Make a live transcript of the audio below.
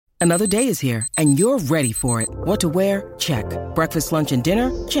Another day is here, and you're ready for it. What to wear? Check. Breakfast, lunch, and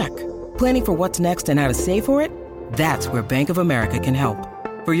dinner? Check. Planning for what's next and how to save for it? That's where Bank of America can help.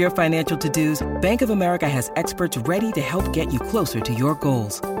 For your financial to-dos, Bank of America has experts ready to help get you closer to your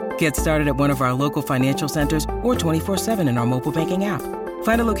goals. Get started at one of our local financial centers or 24/7 in our mobile banking app.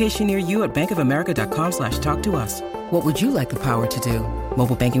 Find a location near you at bankofamerica.com/talktous. What would you like the power to do?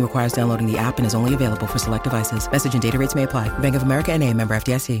 Mobile banking requires downloading the app and is only available for select devices. Message and data rates may apply. Bank of America N.A., member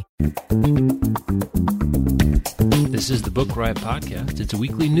FDIC. This is the Book Riot Podcast. It's a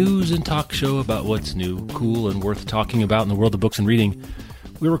weekly news and talk show about what's new, cool, and worth talking about in the world of books and reading.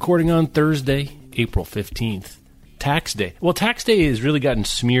 We're recording on Thursday, April 15th. Tax Day. Well, Tax Day has really gotten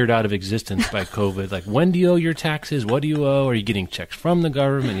smeared out of existence by COVID. Like, when do you owe your taxes? What do you owe? Are you getting checks from the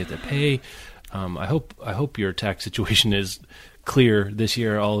government? You have to pay. I hope your tax situation is clear this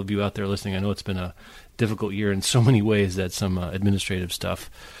year, all of you out there listening. I know it's been a difficult year in so many ways. That some administrative stuff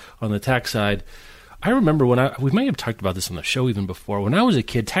on the tax side. I remember we might have talked about this on the show even before. When I was a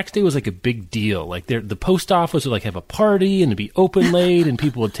kid, Tax Day was like a big deal. Like, the post office would like have a party and it'd be open late and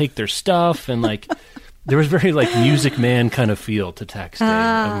people would take their stuff, and like there was very like Music Man kind of feel to Tax Day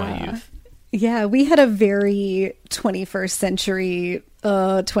of my youth. Yeah, we had a very 21st century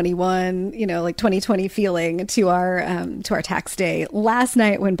 21, like 2020 feeling to our tax day. Last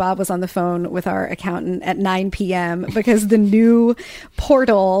night when Bob was on the phone with our accountant at 9 p.m. because the new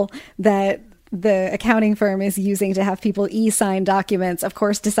portal that the accounting firm is using to have people e-sign documents, of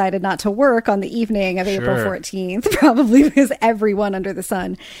course, decided not to work on the evening of April 14th, probably because everyone under the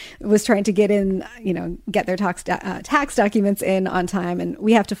sun was trying to get their tax documents in on time. And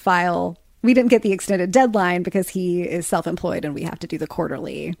we have to file. We didn't get the extended deadline because he is self-employed and we have to do the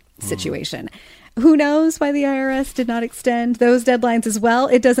quarterly situation. Who knows why the IRS did not extend those deadlines as well?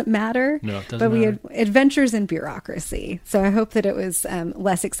 It doesn't matter. No, it doesn't but we matter. had adventures in bureaucracy. So I hope that it was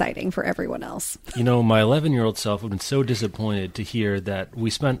less exciting for everyone else. My 11-year-old self would have been so disappointed to hear that we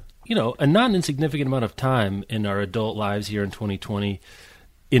spent, a non-insignificant amount of time in our adult lives here in 2020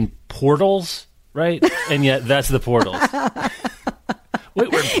 in portals, right? And yet that's the portals. Wait,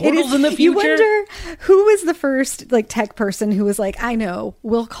 we're portals in the future? You wonder who was the first tech person who was like, I know,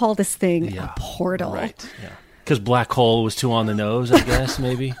 we'll call this thing a portal. Right, yeah. Because black hole was too on the nose, I guess,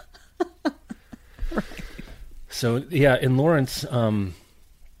 maybe. Right. So, yeah, in Lawrence, and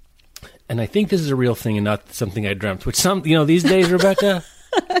I think this is a real thing and not something I dreamt, which these days, Rebecca,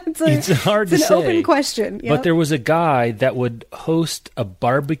 it's hard to say. It's an open question. Yep. But there was a guy that would host a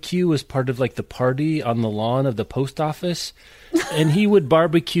barbecue as part of the party on the lawn of the post office. And he would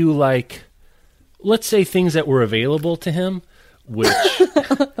barbecue let's say things that were available to him, which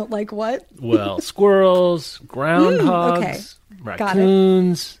like what? Well, squirrels, groundhogs,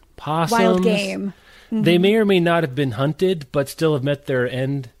 raccoons, possums, wild game. Mm-hmm. They may or may not have been hunted, but still have met their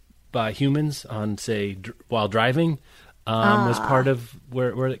end by humans on, say, while driving. Was part of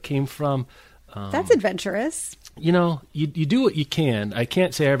where it came from. That's adventurous. You do what you can. I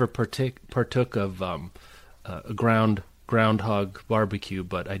can't say I ever partook of a groundhog barbecue,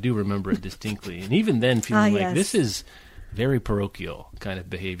 but I do remember it distinctly. And even then feeling this is very parochial kind of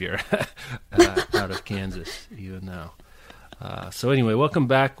behavior out of Kansas, even now. So anyway, welcome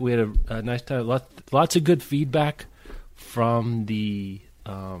back. We had a nice time. Lots of good feedback from the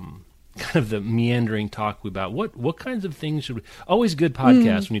kind of the meandering talk about what kinds of things should we... Always good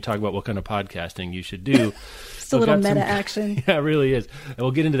podcast when you talk about what kind of podcasting you should do. Just a little meta action. Yeah, it really is. And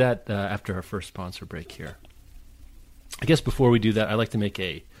we'll get into that after our first sponsor break here. I guess before we do that, I'd like to make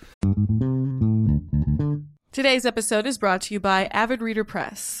a... Today's episode is brought to you by Avid Reader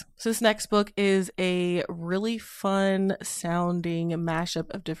Press. So this next book is a really fun sounding mashup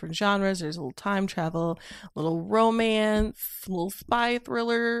of different genres. There's a little time travel, a little romance, a little spy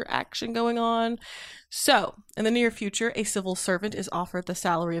thriller action going on. So, in the near future, a civil servant is offered the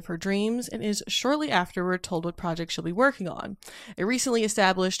salary of her dreams and is shortly afterward told what project she'll be working on. A recently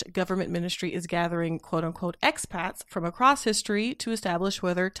established government ministry is gathering quote-unquote expats from across history to establish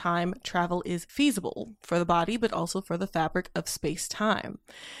whether time travel is feasible for the body, but also for the fabric of space-time.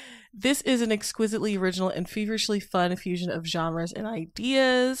 This is an exquisitely original and feverishly fun fusion of genres and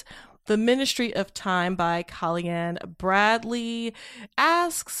ideas. The Ministry of Time by Kaliane Bradley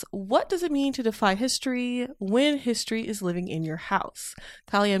asks, what does it mean to defy history when history is living in your house?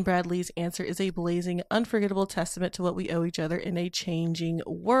 Kaliane Bradley's answer is a blazing, unforgettable testament to what we owe each other in a changing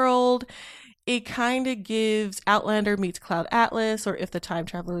world. It kind of gives Outlander meets Cloud Atlas, or If the Time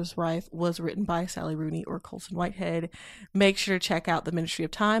Traveler's Wife was written by Sally Rooney or Colson Whitehead. Make sure to check out The Ministry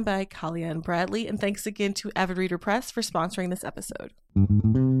of Time by Kaliane Bradley. And thanks again to Avid Reader Press for sponsoring this episode.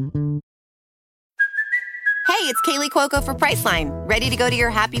 Hey, Hey, it's Kaylee Cuoco for Priceline. Ready to go to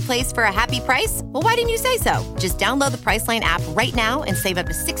your happy place for a happy price? Well, why didn't you say so? Just download the Priceline app right now and save up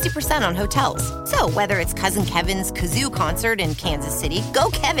to 60% on hotels. So whether it's Cousin Kevin's Kazoo Concert in Kansas City,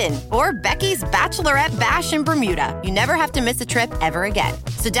 go Kevin, or Becky's Bachelorette Bash in Bermuda, you never have to miss a trip ever again.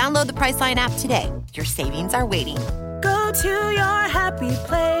 So download the Priceline app today. Your savings are waiting. Go to your happy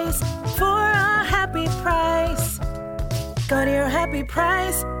place for a happy price. Go to your happy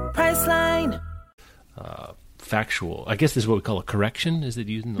price, Priceline. Factual. I guess this is what we call a correction. Is it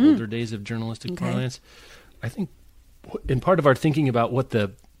used in the older days of journalistic parlance? I think in part of our thinking about what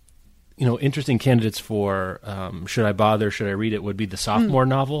the interesting candidates for should I bother, should I read it would be the sophomore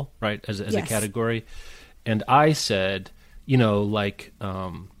novel, right, as a category. And I said, like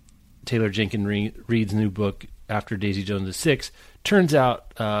Taylor Jenkins Reid's new book, After Daisy Jones is Six. Turns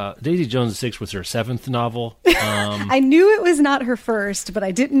out Daisy Jones is Six was her seventh novel. I knew it was not her first, but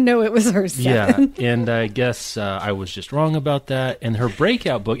I didn't know it was her seventh. Yeah, and I guess I was just wrong about that. And her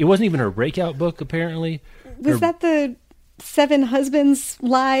breakout book, it wasn't even her breakout book, apparently. Was that the Seven Husbands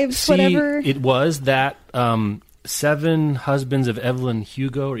Lives, whatever? It was that Seven Husbands of Evelyn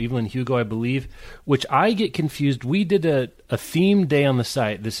Hugo, I believe, which I get confused. We did a theme day on the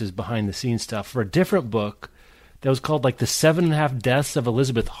site, this is behind the scenes stuff, for a different book that was called like The 7.5 Deaths of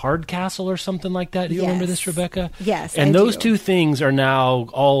Elizabeth Hardcastle or something like that. Do you remember this, Rebecca? Yes, and those two things are now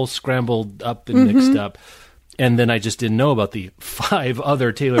all scrambled up and mixed up. And then I just didn't know about the 5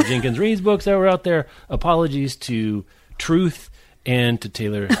 other Taylor Jenkins Reid's books that were out there. Apologies to Truth and to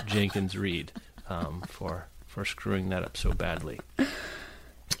Taylor Jenkins Reid for screwing that up so badly.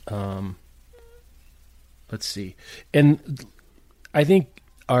 Let's see. And I think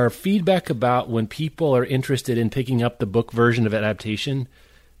our feedback about when people are interested in picking up the book version of adaptation,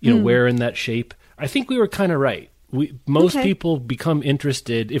 where in that shape, I think we were kind of right. Most people become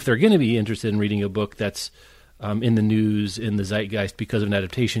interested, if they're going to be interested in reading a book that's in the news, in the zeitgeist because of an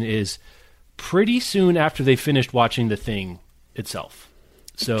adaptation, is pretty soon after they finished watching The Thing itself.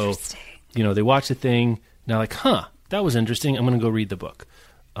 So, they watch The Thing, now like, that was interesting, I'm going to go read the book.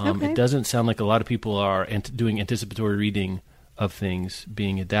 It doesn't sound like a lot of people are doing anticipatory reading of things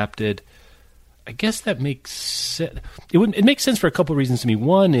being adapted. I guess that makes sense. It makes sense for a couple of reasons to me.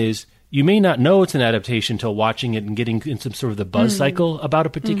 One is you may not know it's an adaptation until watching it and getting in some sort of the buzz cycle about a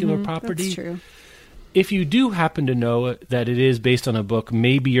particular property. That's true. If you do happen to know that it is based on a book,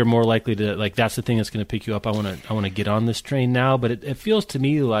 maybe you're more likely to, like, that's the thing that's going to pick you up. I want to get on this train now. But it feels to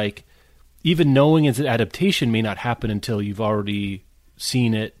me like even knowing it's an adaptation may not happen until you've already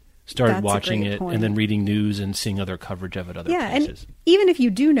seen it, started watching it, and then reading news and seeing other coverage of it other places. And even if you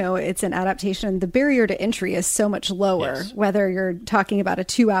do know it's an adaptation, the barrier to entry is so much lower, whether you're talking about a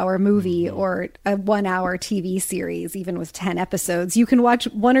 2-hour movie or a 1-hour TV series, even with 10 episodes. You can watch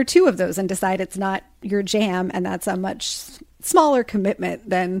 1 or 2 of those and decide it's not your jam, and that's a much smaller commitment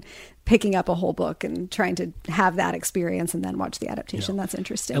than picking up a whole book and trying to have that experience and then watch the adaptation. That's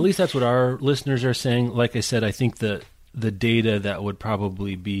interesting. At least that's what our listeners are saying. Like I said, I think the data that would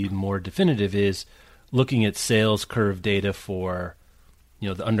probably be more definitive is looking at sales curve data for,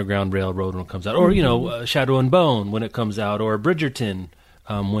 the Underground Railroad when it comes out, or, Shadow and Bone when it comes out, or Bridgerton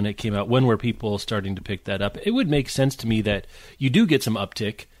when it came out. When were people starting to pick that up? It would make sense to me that you do get some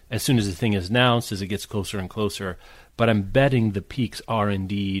uptick as soon as the thing is announced, as it gets closer and closer. But I'm betting the peaks are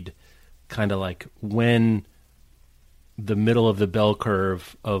indeed kind of like when the middle of the bell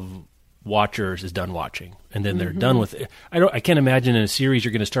curve of watchers is done watching, and then they're done with it. I can't imagine in a series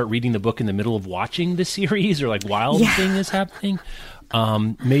you're going to start reading the book in the middle of watching the series, or like while the thing is happening.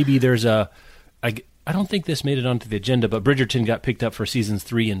 Maybe there's I don't think this made it onto the agenda, but Bridgerton got picked up for seasons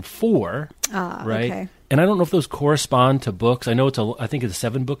 3 and 4, right? Okay. And I don't know if those correspond to books. I know I think it's a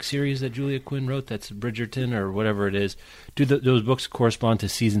 7-book series that Julia Quinn wrote. That's Bridgerton or whatever it is. Do those books correspond to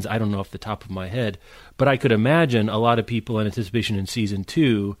seasons? I don't know off the top of my head, but I could imagine a lot of people in anticipation in season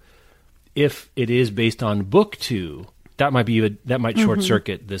 2. If it is based on book 2, that might short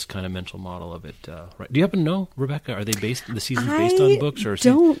circuit this kind of mental model of it. Right? Do you happen to know, Rebecca? Are they the seasons based on books, or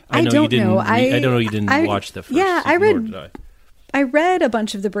I don't know. I don't know you didn't watch the first. Yeah, I read a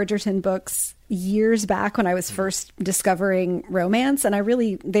bunch of the Bridgerton books years back when I was first discovering romance, and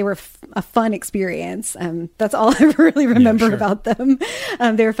they were a fun experience. That's all I really remember about them.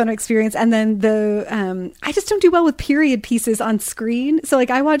 They were a fun experience. And then I just don't do well with period pieces on screen. So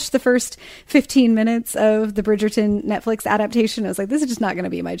I watched the first 15 minutes of the Bridgerton Netflix adaptation. I was like, this is just not going to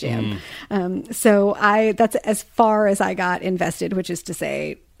be my jam. So that's as far as I got invested, which is to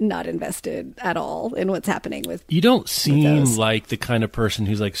say, not invested at all in what's happening with. You don't seem like the kind of person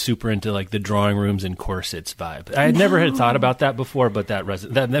who's like super into like the drawing drawing rooms and corsets vibe. I had never had thought about that before, but that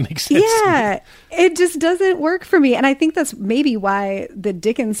makes sense. Yeah, it just doesn't work for me. And I think that's maybe why the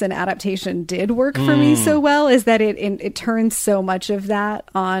Dickinson adaptation did work for me so well, is that it turns so much of that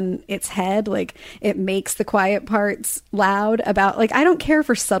on its head. Like, it makes the quiet parts loud about, like, I don't care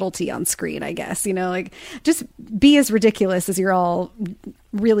for subtlety on screen, I guess, you know, like, just be as ridiculous as you're all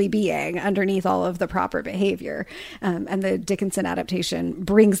really being underneath all of the proper behavior. And the Dickinson adaptation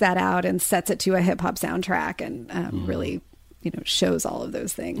brings that out and sets it to a hip hop soundtrack and really, you know, shows all of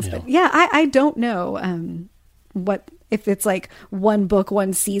those things. Yeah. But yeah, I don't know what, if it's like one book,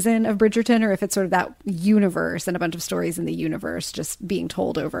 one season of Bridgerton, or if it's sort of that universe and a bunch of stories in the universe just being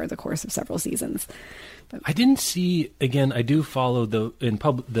told over the course of several seasons. But I didn't see, again, I do follow the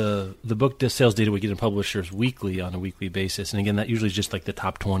book sales data we get in Publishers Weekly on a weekly basis. And again, that usually is just like the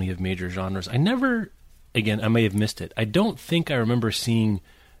top 20 of major genres. I never, again, I may have missed it. I don't think I remember seeing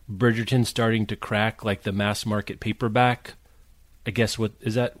Bridgerton starting to crack like the mass market paperback. I guess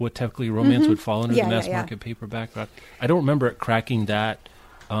is that what typically romance would fall under, the mass market paperback? I don't remember it cracking that.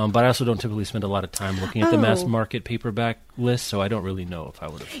 But I also don't typically spend a lot of time looking at the mass market paperback list, so I don't really know if I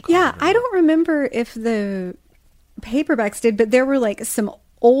would have. Yeah, I don't remember if the paperbacks did, but there were like some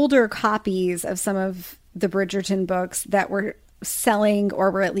older copies of some of the Bridgerton books that were selling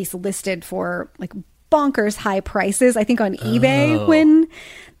or were at least listed for like bonkers high prices, I think on eBay when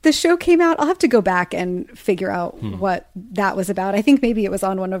the show came out. I'll have to go back and figure out what that was about. I think maybe it was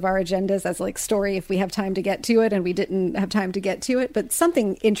on one of our agendas as like story if we have time to get to it, and we didn't have time to get to it. But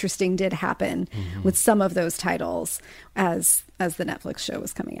something interesting did happen with some of those titles as the Netflix show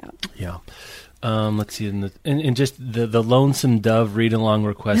was coming out. Yeah. Let's see. And just the Lonesome Dove read-along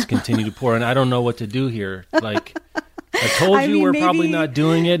requests continue to pour in. I don't know what to do here. Like, I told you we're probably not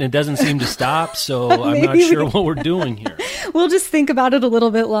doing it, and it doesn't seem to stop, so I'm not sure what we're doing here. We'll just think about it a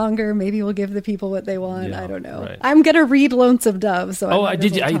little bit longer. Maybe we'll give the people what they want. Yeah, I don't know. right. I'm going to read Lonesome Dove. So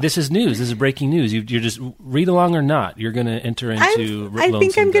this is news. This is breaking news. You're just read along or not. You're going to enter into I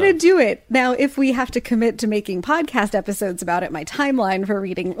think I'm going to do it. Now, if we have to commit to making podcast episodes about it, my timeline for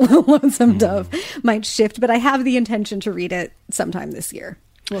reading Lonesome Dove might shift, but I have the intention to read it sometime this year.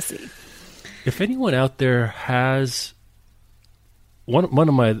 We'll see. If anyone out there has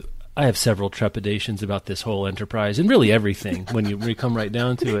I have several trepidations about this whole enterprise and really everything when you come right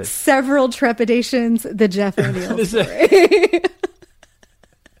down to it. Several trepidations, the Jeff O'Neill story.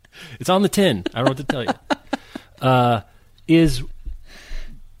 It's on the tin. I don't know what to tell you. Is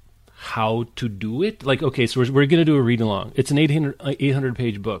how to do it. Like, okay, so we're going to do a read along. It's an 800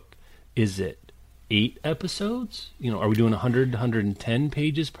 page book. Is it 8 episodes? You know, are we doing 100, 110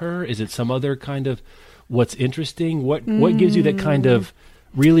 pages per? Is it some other kind of what's interesting? What gives you that kind of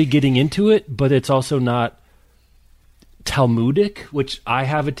really getting into it, but it's also not Talmudic, which I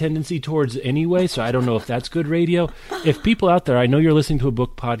have a tendency towards anyway, so I don't know if that's good radio. If people out there, I know you're listening to a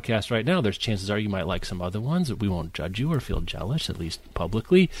book podcast right now, there's chances are you might like some other ones that we won't judge you or feel jealous, at least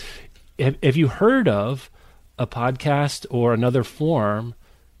publicly. Have you heard of a podcast or another form,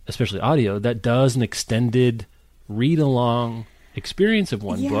 especially audio, that does an extended read-along experience of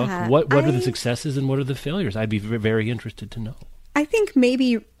one book? What are the successes and what are the failures? I'd be very interested to know. I think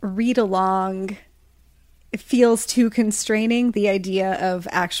maybe read along feels too constraining, the idea of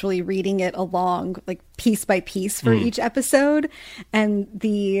actually reading it along like piece by piece for each episode, and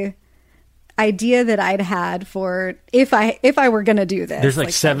the idea that I'd had for if I were going to do this. There's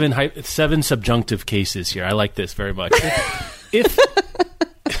like seven subjunctive cases here. I like this very much. if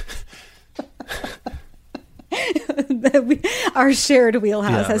our shared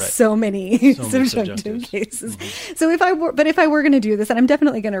wheelhouse has so many subjunctive cases. So if I were going to do this, and I'm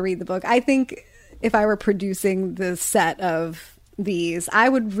definitely going to read the book, I think if I were producing the set of these, I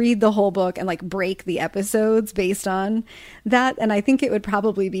would read the whole book and like break the episodes based on that. And I think it would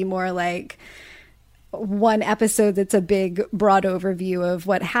probably be more like one episode that's a big broad overview of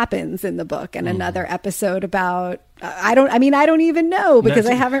what happens in the book, and another episode about I don't even know because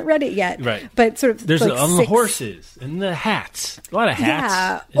I haven't read it yet. Right. But sort of there's like the horses and the hats. A lot of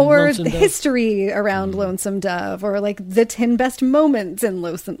hats. Yeah. Or the history around Lonesome Dove, or like the 10 best moments in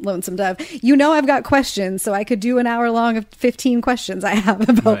Lonesome Dove. You know, I've got questions, so I could do an hour long of 15 questions I have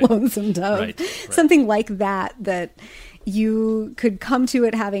about Lonesome Dove. Right. Something like that you could come to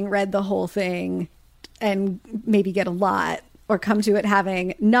it having read the whole thing and maybe get a lot, or come to it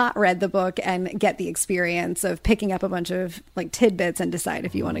having not read the book and get the experience of picking up a bunch of like tidbits and decide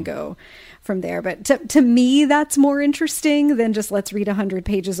if you want to go from there. But to me, that's more interesting than just let's read 100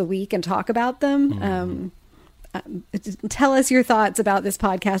 pages a week and talk about them. tell us your thoughts about this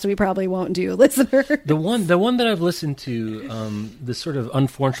podcast. We probably won't do, listener. The one that I've listened to, the sort of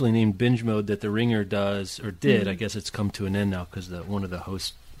unfortunately named binge mode that The Ringer does, or did, I guess it's come to an end now because one of the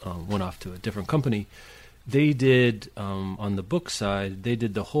hosts went off to a different company. They did, on the book side, they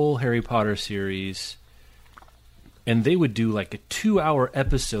did the whole Harry Potter series, and they would do like a 2-hour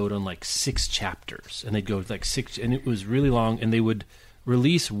episode on like 6 chapters, and they'd go with like 6, and it was really long, and they would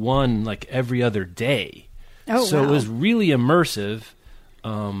release one like every other day. Oh, so wow. It was really immersive.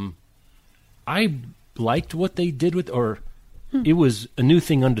 I liked what they did with, it was a new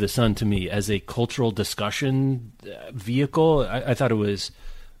thing under the sun to me as a cultural discussion vehicle. I thought it was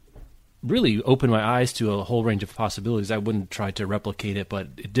really opened my eyes to a whole range of possibilities. I wouldn't try to replicate it, but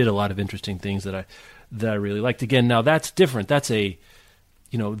it did a lot of interesting things that I really liked. Again, now that's different. That's the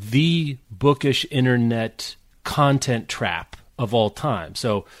bookish internet content trap of all time.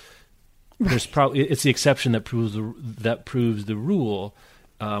 So there's probably, it's the exception that proves the rule.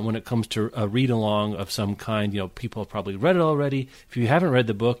 When it comes to a read-along of some kind, people have probably read it already. If you haven't read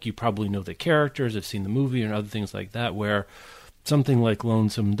the book, you probably know the characters, have seen the movie, and other things like that, where something like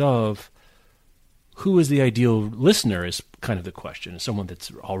Lonesome Dove, who is the ideal listener is kind of the question. Is someone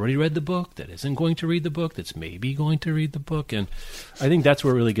that's already read the book, that isn't going to read the book, that's maybe going to read the book? And I think that's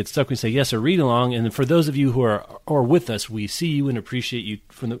where it really gets stuck. We say, yes, a read-along, and for those of you who are with us, we see you and appreciate you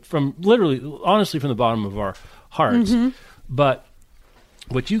from literally, honestly, from the bottom of our hearts. Mm-hmm. But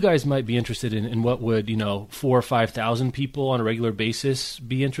what you guys might be interested in, and what would 4,000 or 5,000 people on a regular basis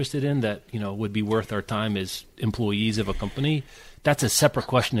be interested in, that would be worth our time as employees of a company. That's a separate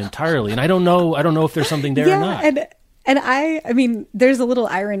question entirely, and I don't know if there's something there or not. And I mean, there's a little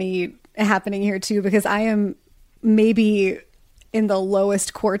irony happening here too, because I am maybe in the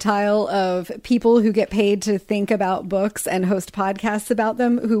lowest quartile of people who get paid to think about books and host podcasts about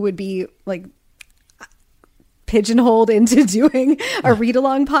them, who would be like pigeonholed into doing a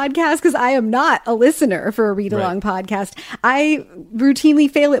read-along podcast, because I am not a listener for a read-along podcast. I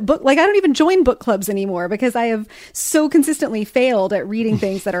routinely fail at book, like I don't even join book clubs anymore because I have so consistently failed at reading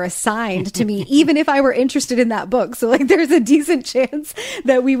things that are assigned to me, even if I were interested in that book. So like there's a decent chance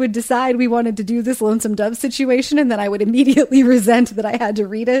that we would decide we wanted to do this Lonesome Dove situation, and then I would immediately resent that I had to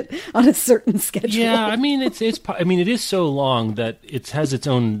read it on a certain schedule. Yeah, I mean it is so long that it has its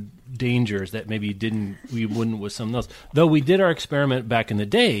own dangers that maybe we wouldn't with something else. Though we did our experiment back in the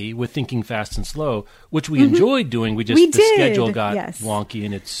day with Thinking Fast and Slow, which we enjoyed doing. The schedule got wonky,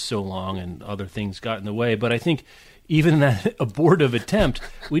 and it's so long, and other things got in the way. But I think even in that abortive attempt,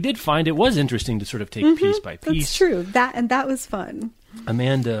 we did find it was interesting to sort of take piece by piece. That's true. That was fun.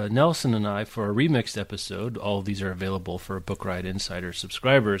 Amanda Nelson and I, for a remixed episode, all of these are available for Book Riot Insider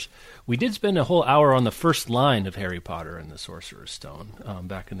subscribers, we did spend a whole hour on the first line of Harry Potter and the Sorcerer's Stone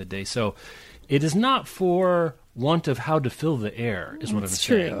back in the day. So it is not for want of how to fill the air, is what I'm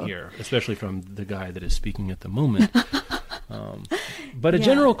saying here, especially from the guy that is speaking at the moment. But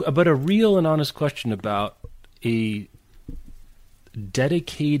a real and honest question about a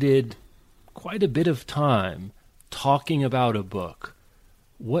dedicated quite a bit of time talking about a book.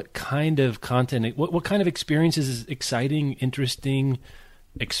 What kind of content, what kind of experiences is exciting, interesting,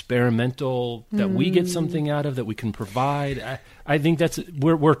 experimental, that we get something out of, that we can provide? I think that's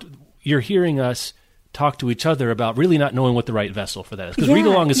you're hearing us talk to each other about really not knowing what the right vessel for that is. Because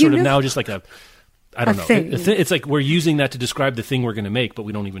read-along is sort of now just like I don't know. It's like we're using that to describe the thing we're going to make, but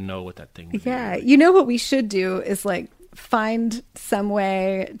we don't even know what that thing is. Yeah. You know what we should do is like find some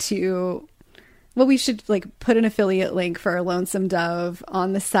way to... Well, we should like put an affiliate link for a Lonesome Dove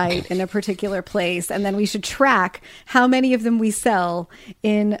on the site in a particular place, and then we should track how many of them we sell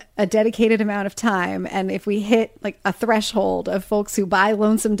in a dedicated amount of time. And if we hit like a threshold of folks who buy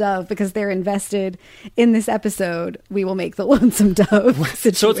Lonesome Dove because they're invested in this episode, we will make the Lonesome Dove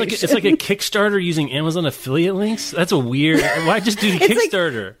situation. So it's like a Kickstarter using Amazon affiliate links. That's a weird. Why just do the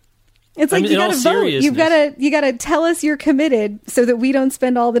Kickstarter? It's like you got to vote. You got to tell us you're committed so that we don't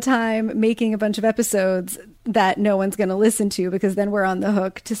spend all the time making a bunch of episodes that no one's going to listen to, because then we're on the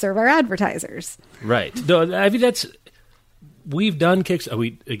hook to serve our advertisers. Right. No, I mean we've done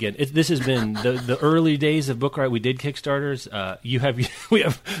this has been the early days of Book Riot. We did Kickstarters. We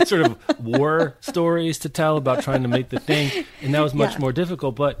have sort of war stories to tell about trying to make the thing, and that was much more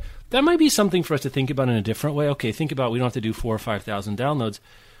difficult. But that might be something for us to think about in a different way. Okay, think about we don't have to do 4,000 or 5,000 downloads.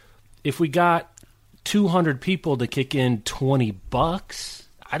 If we got 200 people to kick in $20,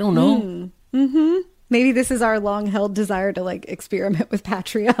 I don't know. Mm-hmm. Maybe this is our long-held desire to like experiment with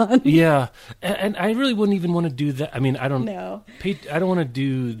Patreon. Yeah, and I really wouldn't even want to do that. I mean, I don't want to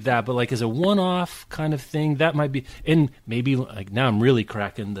do that, but like as a one-off kind of thing, that might be. And maybe like now I'm really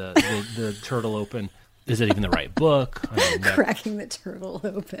cracking the turtle open. Is it even the right book? Cracking the turtle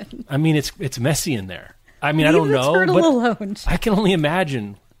open. I mean, it's messy in there. I mean, Leave I don't the know, turtle but alone. I can only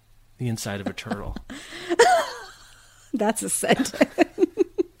imagine the inside of a turtle. That's a sentence.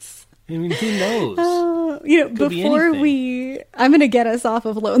 I mean, who knows? Before I'm going to get us off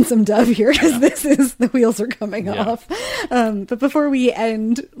of Lonesome Dove here because the wheels are coming off. But before we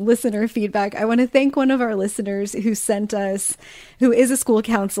end listener feedback, I want to thank one of our listeners who is a school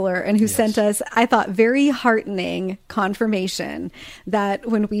counselor and who sent us, I thought, very heartening confirmation that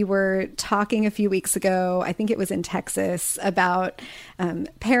when we were talking a few weeks ago, I think it was in Texas, about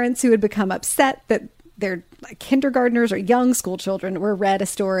parents who had become upset that their kindergartners or young school children were read a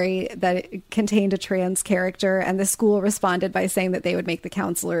story that contained a trans character, and the school responded by saying that they would make the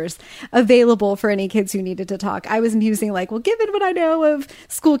counselors available for any kids who needed to talk. I was musing like, well, given what I know of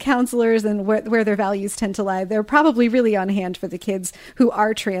school counselors and where their values tend to lie, they're probably really on hand for the kids who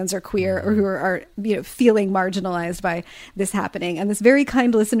are trans or queer or who are feeling marginalized by this happening. And this very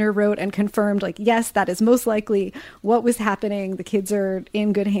kind listener wrote and confirmed, like, yes, that is most likely what was happening. The kids are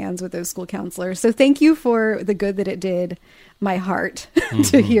in good hands with those school counselors. So thank you for the good that it did my heart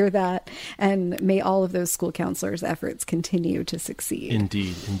to hear that. And may all of those school counselors' efforts continue to succeed.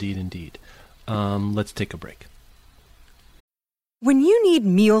 Indeed. Let's take a break. When you need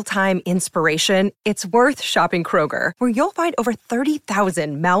mealtime inspiration, it's worth shopping Kroger, where you'll find over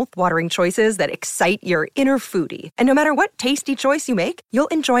 30,000 mouth-watering choices that excite your inner foodie. And no matter what tasty choice you make, you'll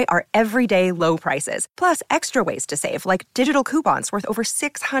enjoy our everyday low prices, plus extra ways to save, like digital coupons worth over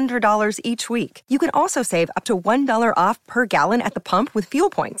 $600 each week. You can also save up to $1 off per gallon at the pump with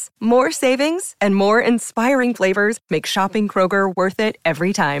fuel points. More savings and more inspiring flavors make shopping Kroger worth it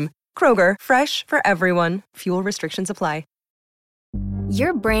every time. Kroger, fresh for everyone. Fuel restrictions apply.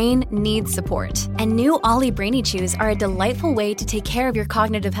 Your brain needs support, and new Ollie Brainy Chews are a delightful way to take care of your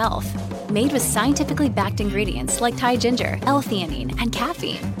cognitive health. Made with scientifically backed ingredients like Thai ginger, L-theanine, and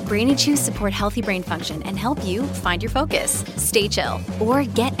caffeine, Brainy Chews support healthy brain function and help you find your focus, stay chill, or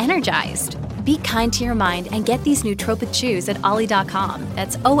get energized. Be kind to your mind and get these nootropic chews at ollie.com.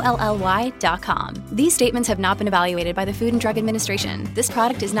 That's OLLY.com. These statements have not been evaluated by the Food and Drug Administration. This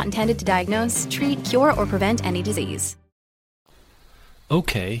product is not intended to diagnose, treat, cure, or prevent any disease.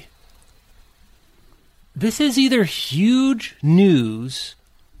 Okay. This is either huge news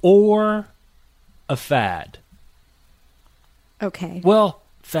or a fad. Okay. Well,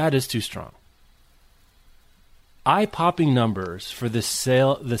 fad is too strong. Eye-popping numbers for the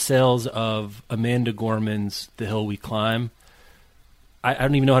sales of Amanda Gorman's The Hill We Climb. I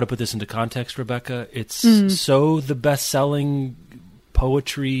don't even know how to put this into context, Rebecca. It's so the best-selling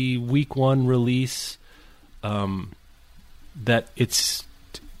poetry week one release that it's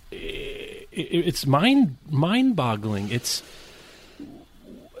mind-boggling. It's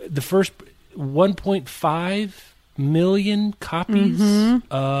the first 1.5 million copies,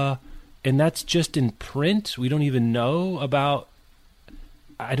 and that's just in print. We don't even know about.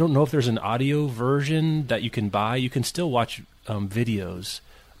 I don't know if there's an audio version that you can buy. You can still watch videos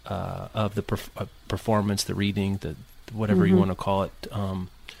of the performance, the reading, the whatever you want to call it,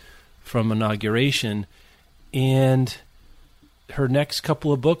 from inauguration, and her next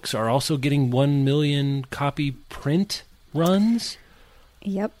couple of books are also getting 1 million copy print runs.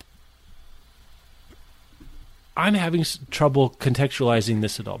 Yep. I'm having trouble contextualizing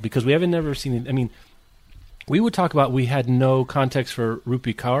this at all because we haven't never seen it. I mean, we would talk about we had no context for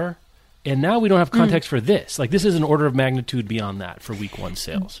Rupi Kaur, and now we don't have context for this. Like, this is an order of magnitude beyond that for week one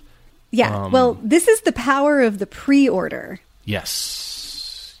sales. Yeah. Well, this is the power of the pre-order.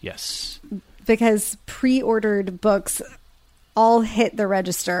 Yes. Because pre-ordered books all hit the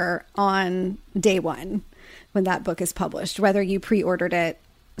register on day one when that book is published, whether you pre-ordered it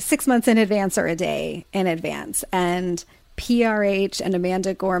 6 months in advance or a day in advance. And PRH and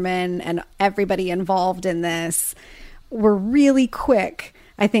Amanda Gorman and everybody involved in this were really quick,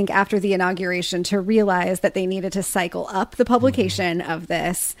 I think, after the inauguration to realize that they needed to cycle up the publication of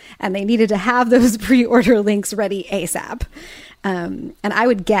this, and they needed to have those pre-order links ready ASAP. And I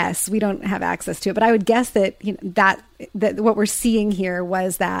would guess, we don't have access to it, but I would guess that that what we're seeing here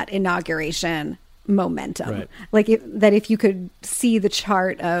was that inauguration momentum. Right. Like if you could see the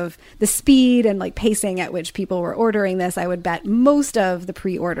chart of the speed and like pacing at which people were ordering this, I would bet most of the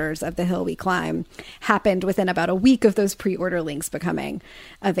pre-orders of The Hill We Climb happened within about a week of those pre-order links becoming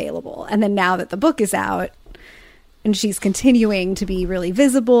available. And then now that the book is out, and she's continuing to be really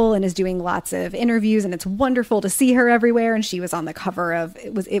visible and is doing lots of interviews, and it's wonderful to see her everywhere. And she was on the cover of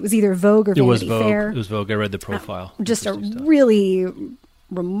it was either Vogue or Vanity Fair. It was Vogue. I read the profile. Just a really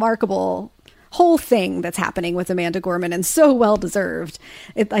remarkable whole thing that's happening with Amanda Gorman, and so well deserved.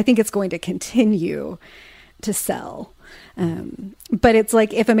 I think it's going to continue to sell. But it's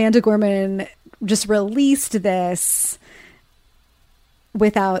like if Amanda Gorman just released this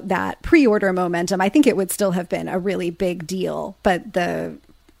without that pre-order momentum, I think it would still have been a really big deal. But the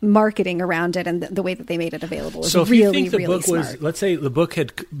marketing around it and the way that they made it available is so if really, you think the really book smart. was, let's say the book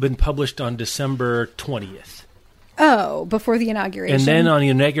had been published on December 20th. Oh, before the inauguration. And then on the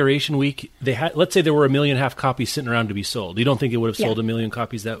inauguration week, they had, let's say there were 1.5 million copies sitting around to be sold. You don't think it would have sold 1 million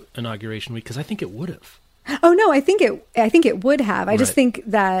copies that inauguration week? Because I think it would have. Oh no, I think it would have. I just think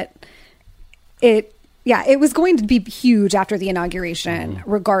that it was going to be huge after the inauguration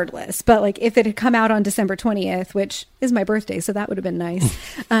regardless. But like if it had come out on December 20th, which is my birthday, so that would have been nice.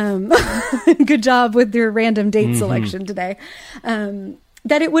 Good job with your random date selection today.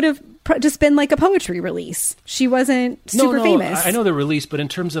 That it would have just been like a poetry release. She wasn't super famous. I know the release, but in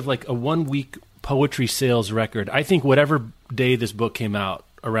terms of like a 1 week poetry sales record, I think whatever day this book came out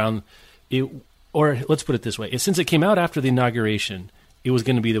around it, or let's put it this way, since it came out after the inauguration, it was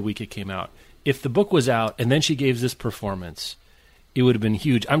going to be the week it came out. If the book was out and then she gave this performance, it would have been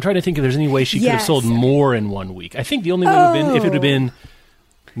huge. I'm trying to think if there's any way she could have sold more in 1 week. I think the only way would have been if it would have been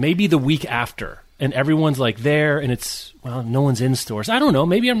maybe the week after and everyone's like there and it's, well, no one's in stores. I don't know.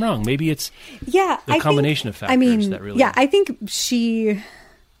 Maybe I'm wrong. Maybe it's the combination of factors that really... Yeah, I think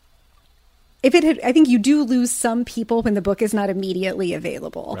I think you do lose some people when the book is not immediately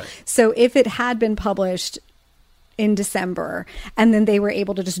available. Right. So if it had been published in December and then they were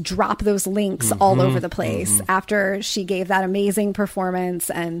able to just drop those links all over the place after she gave that amazing performance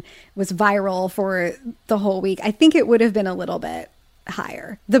and was viral for the whole week, I think it would have been a little bit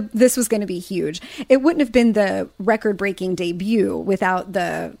higher. This was going to be huge. It wouldn't have been the record-breaking debut without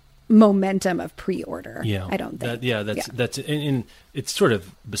the momentum of pre-order. Yeah, I don't think. That's and it's sort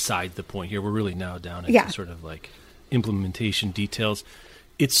of beside the point here. We're really now down into sort of like implementation details.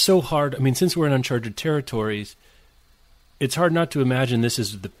 It's so hard. I mean, since we're in uncharted territories, it's hard not to imagine this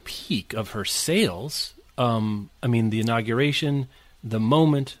is the peak of her sales. I mean, the inauguration, the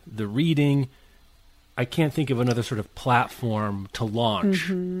moment, the reading. I can't think of another sort of platform to launch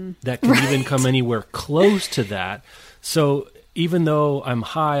that can even come anywhere close to that. So even though I'm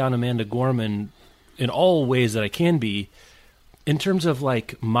high on Amanda Gorman in all ways that I can be, in terms of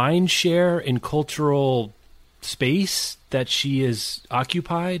like mind share and cultural space that she's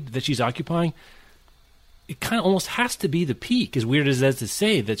occupying, it kind of almost has to be the peak, as weird as that is to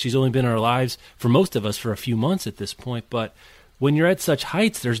say, that she's only been in our lives for most of us for a few months at this point. But when you're at such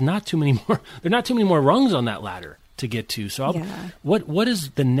heights, there's not too many more rungs on that ladder to get to. So what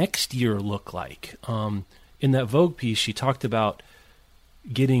does the next year look like? In that Vogue piece, she talked about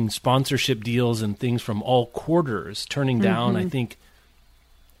getting sponsorship deals and things from all quarters, turning down, I think,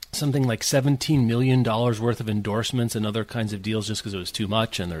 something like $17 million worth of endorsements and other kinds of deals just because it was too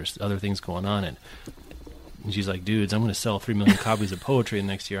much and there's other things going on. And she's like, dudes, I'm going to sell 3 million copies of poetry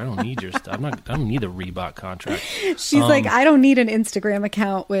next year. I don't need your stuff. I don't need a Reebok contract. She's like, I don't need an Instagram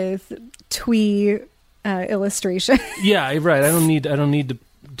account with twee illustration. Yeah, right. I don't need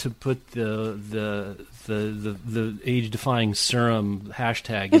to put the age-defying serum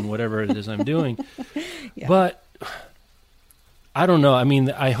hashtag in whatever it is I'm doing. But I don't know. I mean,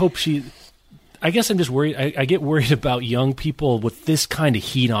 I hope I guess I'm just worried. I get worried about young people with this kind of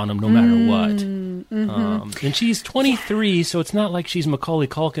heat on them no matter what. And she's 23, so it's not like she's Macaulay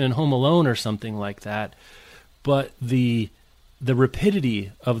Culkin in Home Alone or something like that. But the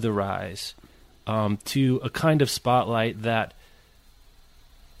rapidity of the rise to a kind of spotlight that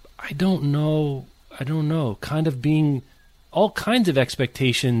I don't know, kind of being all kinds of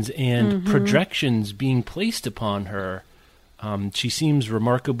expectations and projections being placed upon her. She seems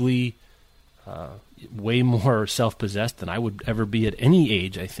remarkably way more self-possessed than I would ever be at any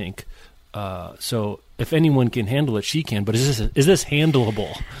age, I think. So if anyone can handle it, she can. But is this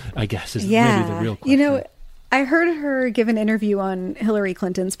handleable, I guess, is maybe the real question. You know, I heard her give an interview on Hillary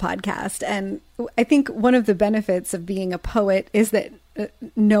Clinton's podcast, and I think one of the benefits of being a poet is that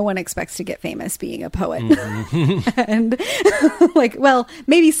no one expects to get famous being a poet. And like, well,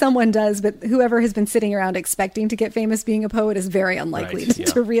 maybe someone does, but whoever has been sitting around expecting to get famous being a poet is very unlikely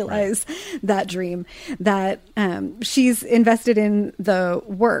to realize that dream, that she's invested in the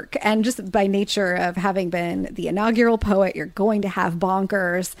work. And just by nature of having been the inaugural poet, you're going to have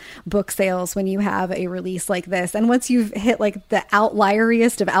bonkers book sales when you have a release like this. And once you've hit like the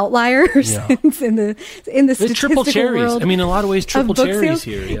outlieriest of outliers in the statistical triple cherries. world, I mean, in a lot of ways, triple cherries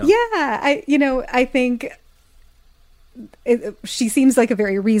here. I think she seems like a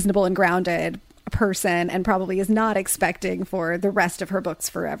very reasonable and grounded person and probably is not expecting for the rest of her books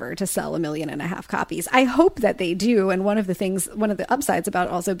forever to sell 1.5 million copies. I hope that they do. And one of the upsides about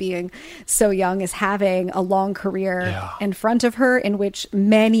also being so young is having a long career in front of her in which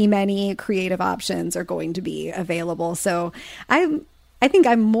many, many creative options are going to be available. So I think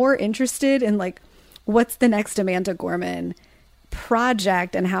I'm more interested in like, what's the next Amanda Gorman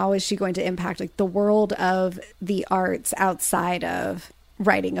project and how is she going to impact like the world of the arts outside of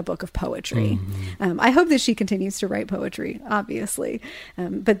writing a book of poetry. I hope that she continues to write poetry, obviously.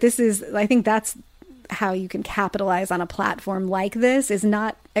 But I think that's how you can capitalize on a platform like this, is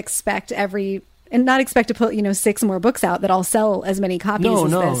not expect to put, 6 more books out that all sell as many copies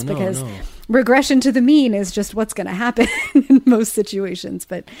as this, because regression to the mean is just what's going to happen in most situations,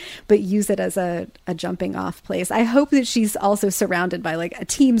 but use it as a jumping off place. I hope that she's also surrounded by like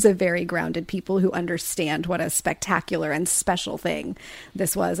teams of very grounded people who understand what a spectacular and special thing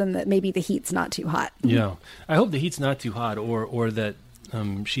this was, and that maybe the heat's not too hot. Yeah. I hope the heat's not too hot, or that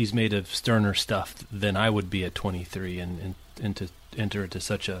she's made of sterner stuff than I would be at 23 and to enter into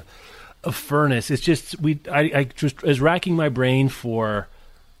such a furnace. It's just, I just was racking my brain for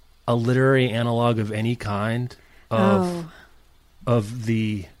a literary analog of any kind of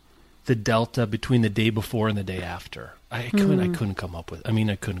the delta between the day before and the day after. I couldn't come up with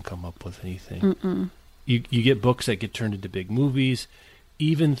anything. You get books that get turned into big movies,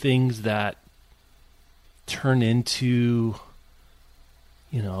 even things that turn into,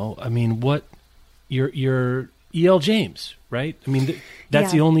 what your E.L. James, right? I mean,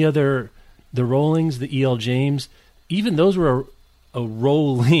 that's the only other, the Rollings, the E.L. James, even those were a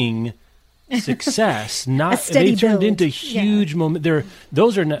rolling success. Not they turned build. Into huge moment.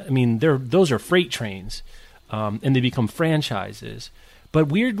 Those are freight trains, and they become franchises. But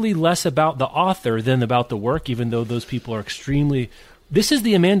weirdly, less about the author than about the work. Even though those people are extremely. This is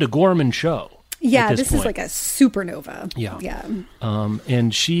the Amanda Gorman show. Yeah, this is like a supernova. Yeah.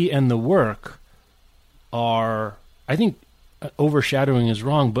 And she and the work are, I think, overshadowing is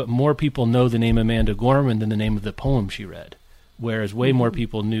wrong, but more people know the name Amanda Gorman than the name of the poem she read. Whereas way more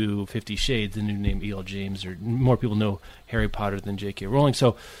people knew 50 Shades than knew the name E.L. James, or more people know Harry Potter than J.K. Rowling.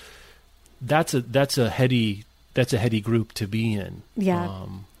 So that's a heady group to be in. Yeah.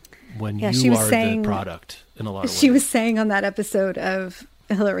 When you are the product in a lot of ways. She was saying on that episode of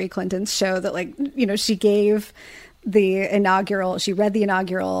Hillary Clinton's show that, like, she gave she read the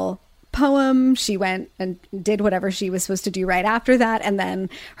inaugural poem, she went and did whatever she was supposed to do right after that, and then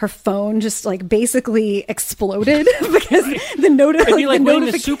her phone just like basically exploded because the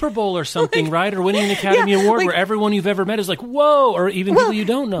winning the Super Bowl or something, right? Or winning an Academy Award where everyone you've ever met is like, whoa, or even people you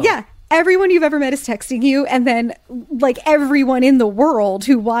don't know. Yeah. Everyone you've ever met is texting you, and then like everyone in the world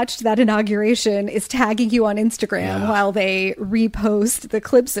who watched that inauguration is tagging you on Instagram while they repost the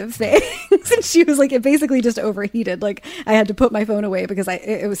clips of things. And she was like, it basically just overheated. Like, I had to put my phone away because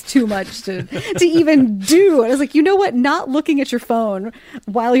it was too much to even do. And I was like, you know what? Not looking at your phone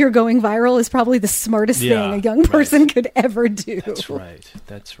while you're going viral is probably the smartest thing a young person could ever do. That's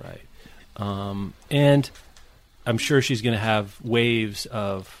right. And I'm sure she's going to have waves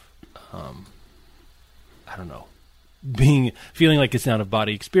of, I don't know, feeling like it's an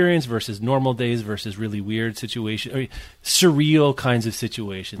out-of-body experience versus normal days versus really weird situations, surreal kinds of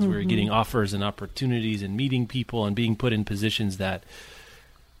situations where you're getting offers and opportunities and meeting people and being put in positions that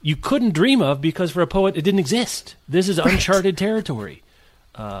you couldn't dream of because for a poet it didn't exist. This is uncharted territory.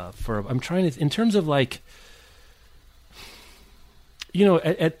 I'm trying to, in terms of like,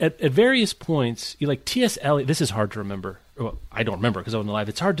 at various points, like T.S. Eliot, this is hard to remember. Well, I don't remember because I wasn't alive.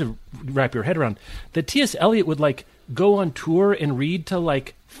 It's hard to wrap your head around that T.S. Eliot would like go on tour and read to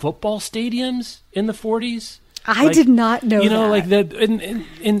like football stadiums in the 40s. I did not know that. Like that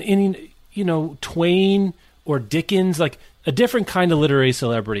in Twain or Dickens, like a different kind of literary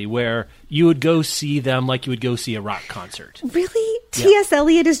celebrity where you would go see them like you would go see a rock concert. Really? T.S.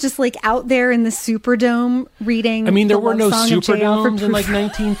 Eliot is just like out there in the Superdome reading. I mean, there were no Superdomes in like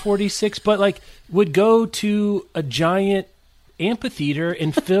 1946, but like would go to a giant amphitheater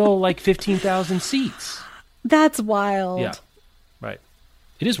and fill like 15,000 seats. That's wild. Yeah, right.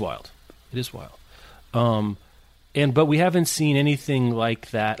 It is wild. But we haven't seen anything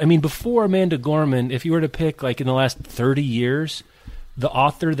like that. I mean, before Amanda Gorman, if you were to pick like in the last 30 years, the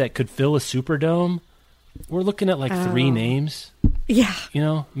author that could fill a Superdome, we're looking at like 3 names. Yeah.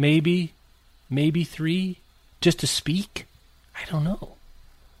 Maybe 3 just to speak. I don't know.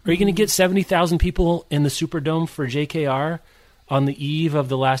 Are you going to get 70,000 people in the Superdome for JKR on the eve of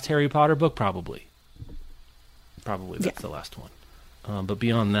the last Harry Potter book? Probably that's the last one. But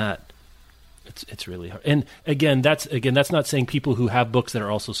beyond that, It's really hard. And again, that's not saying people who have books that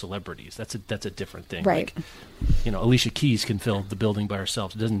are also celebrities. That's a different thing. Right. Like, Alicia Keys can fill the building by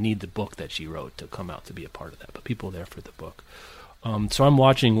herself. It doesn't need the book that she wrote to come out to be a part of that. But people are there for the book. So I'm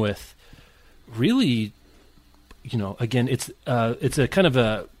watching with really, again, it's a kind of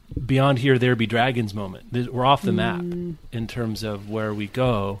a beyond here there be dragons moment. We're off the map in terms of where we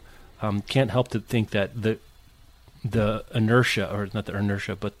go. Can't help to think that the inertia, or not the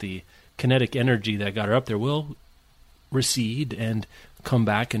inertia, but the kinetic energy that got her up there will recede and come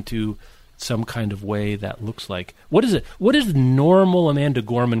back into some kind of way that looks like, what does the normal Amanda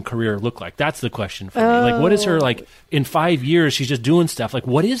Gorman career look like? That's the question for me. Like, what is her, like, in 5 years, she's just doing stuff. Like,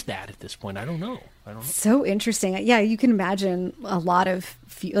 what is that at this point? I don't know. So interesting. Yeah, you can imagine a lot of,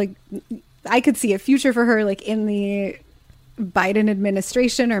 I could see a future for her, like, in the Biden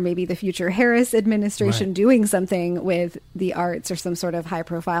administration, or maybe the future Harris administration, doing something with the arts or some sort of high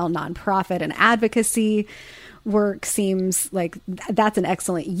profile nonprofit and advocacy work. Seems like that's an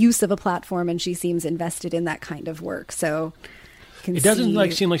excellent use of a platform, and she seems invested in that kind of work. So it doesn't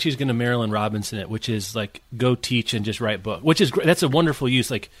seem like she's going to Marilyn Robinson it, which is like go teach and just write book, which is great. That's a wonderful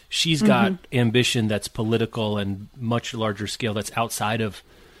use. Like, she's got ambition that's political and much larger scale. That's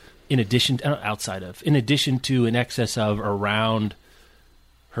in addition to, in excess of, around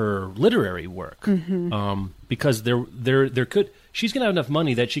her literary work. Because she's going to have enough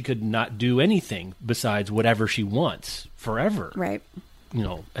money that she could not do anything besides whatever she wants forever. Right.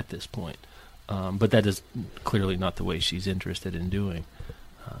 At this point. But that is clearly not the way she's interested in doing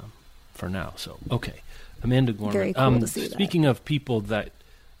for now. So, okay. Amanda Gorman. Very cool to see that. Speaking of people that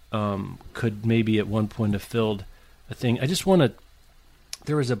could maybe at one point have filled a thing, I just want to,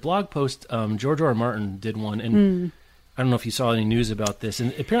 there was a blog post, George R. R. Martin did one, and I don't know if you saw any news about this,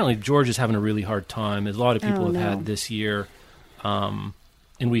 and apparently George is having a really hard time, as a lot of people had this year. And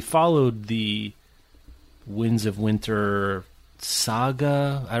we followed the Winds of Winter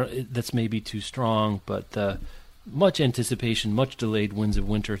saga. That's maybe too strong, but the much anticipation, much delayed Winds of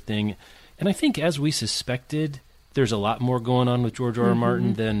Winter thing. And I think, as we suspected, there's a lot more going on with George R. R.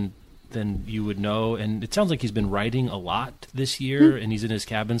 Martin than you would know. And it sounds like he's been writing a lot this year, and he's in his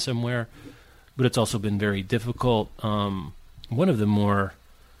cabin somewhere. But it's also been very difficult. One of the more,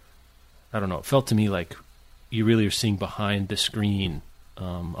 I don't know, it felt to me like you really are seeing behind the screen.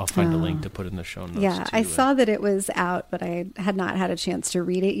 I'll find a link to put in the show notes. Yeah, I saw that it was out, but I had not had a chance to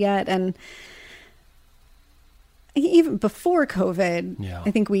read it yet. And even before COVID, I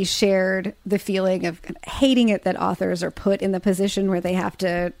think we shared the feeling of hating it that authors are put in the position where they have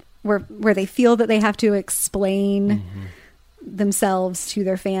to, where they feel that they have to explain themselves to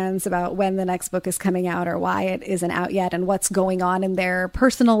their fans about when the next book is coming out or why it isn't out yet and what's going on in their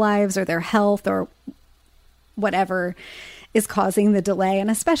personal lives or their health or whatever is causing the delay.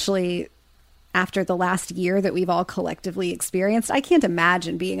 And especially after the last year that we've all collectively experienced, I can't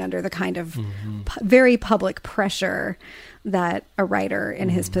imagine being under the kind of very public pressure that a writer in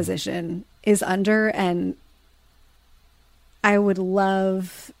his position is under. And I would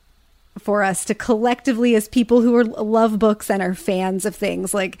love for us to collectively, as people who love books and are fans of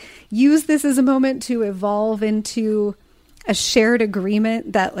things, like, use this as a moment to evolve into a shared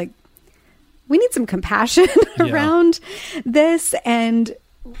agreement that, like, we need some compassion around this. And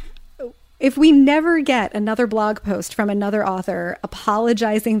if we never get another blog post from another author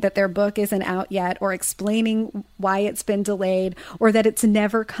apologizing that their book isn't out yet, or explaining why it's been delayed, or that it's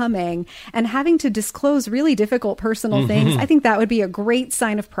never coming, and having to disclose really difficult personal things, I think that would be a great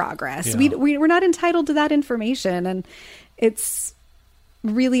sign of progress. We're not entitled to that information. And it's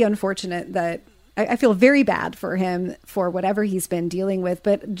really unfortunate that I feel very bad for him for whatever he's been dealing with,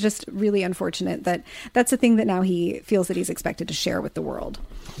 but just really unfortunate that that's a thing that now he feels that he's expected to share with the world.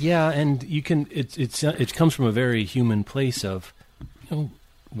 Yeah, and you can. It comes from a very human place of,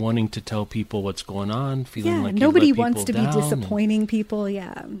 wanting to tell people what's going on, feeling like nobody wants to be disappointing people.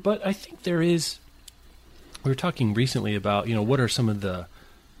 Yeah, but I think there is. We were talking recently about what are some of the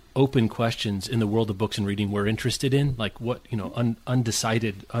open questions in the world of books and reading we're interested in, like what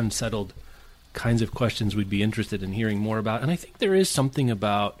undecided, unsettled kinds of questions we'd be interested in hearing more about. And I think there is something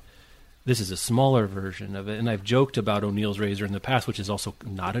about, this is a smaller version of it, and I've joked about O'Neill's Razor in the past, which is also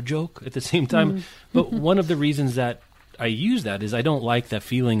not a joke at the same time. But one of the reasons that I use that is I don't like that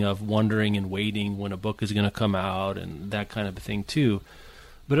feeling of wondering and waiting when a book is going to come out and that kind of a thing too.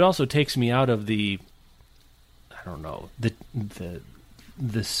 But it also takes me out of the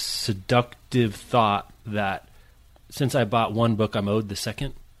seductive thought that since I bought one book, I'm owed the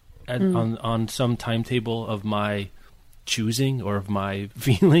second. On some timetable of my choosing or of my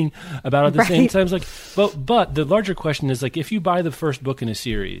feeling about it at the same time. It's like, but the larger question is, like, if you buy the first book in a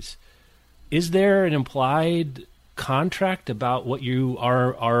series, is there an implied contract about what you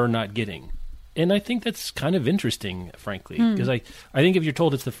are not getting? And I think that's kind of interesting, frankly, because I think if you're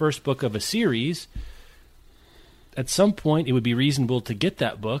told it's the first book of a series, at some point it would be reasonable to get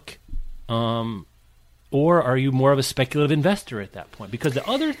that book. Or are you more of a speculative investor at that point? Because the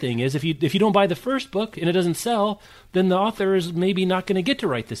other thing is, if you don't buy the first book and it doesn't sell, then the author is maybe not going to get to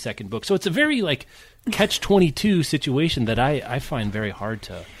write the second book. So it's a very catch-22 situation that I find very hard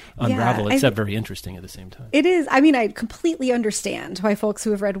to unravel, except very interesting at the same time. It is. I mean, I completely understand why folks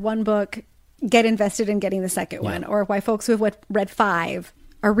who have read one book get invested in getting the second one, or why folks who have read 5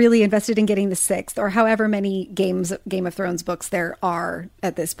 are really invested in getting the 6th, or however many Game of Thrones books there are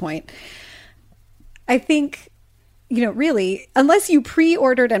at this point. I think, really, unless you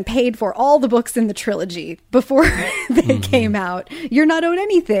pre-ordered and paid for all the books in the trilogy before they came out, you're not owed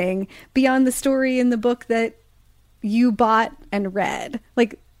anything beyond the story in the book that you bought and read.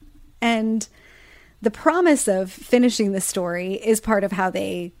 And the promise of finishing the story is part of how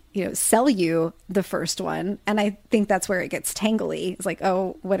they, sell you the first one. And I think that's where it gets tangly. It's like,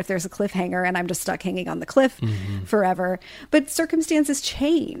 oh, what if there's a cliffhanger and I'm just stuck hanging on the cliff forever? But circumstances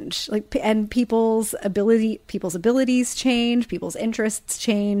change, and people's abilities change, people's interests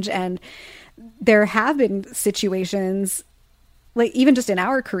change. And there have been situations, even just in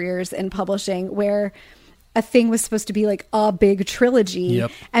our careers in publishing, where a thing was supposed to be a big trilogy.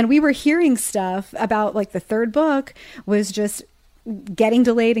 And we were hearing stuff about the third book was just getting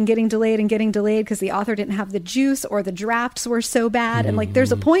delayed and getting delayed and getting delayed because the author didn't have the juice, or the drafts were so bad. And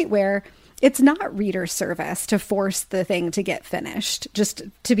there's a point where it's not reader service to force the thing to get finished, just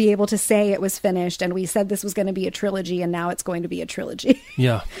to be able to say it was finished and we said this was going to be a trilogy and now it's going to be a trilogy.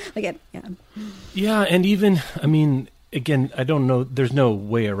 Yeah. Yeah. And even, again, I don't know, there's no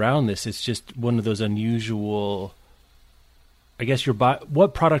way around this. It's just one of those unusual, I guess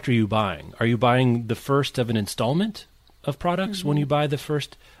what product are you buying? Are you buying the first of an installment of products when you buy the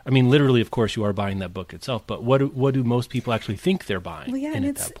first? Literally, of course, you are buying that book itself, but what do most people actually think they're buying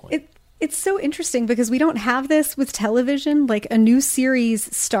at that point? It's so interesting because we don't have this with television. A new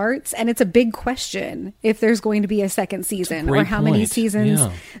series starts and it's a big question if there's going to be a second season or how many seasons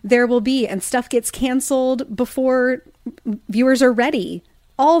there will be, and stuff gets canceled before viewers are ready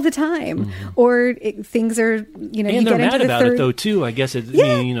all the time, or things are, and they're mad about it though too. I guess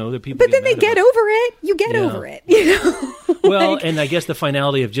the people. But then they get over it. You get over it. Well, and I guess the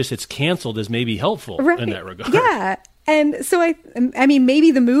finality of just it's canceled is maybe helpful in that regard. Yeah. And so I mean, maybe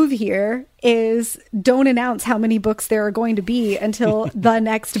the move here is don't announce how many books there are going to be until the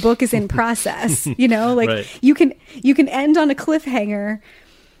next book is in process. Right. you can end on a cliffhanger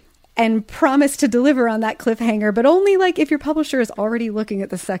and promise to deliver on that cliffhanger, but only if your publisher is already looking at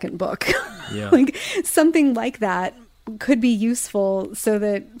the second book. Yeah. Something like that could be useful so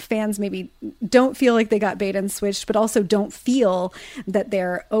that fans maybe don't feel like they got bait and switched, but also don't feel that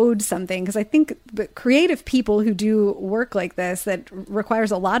they're owed something. Because I think the creative people who do work like this that requires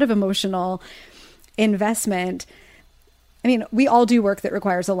a lot of emotional investment, we all do work that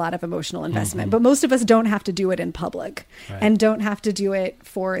requires a lot of emotional investment, but most of us don't have to do it in public and don't have to do it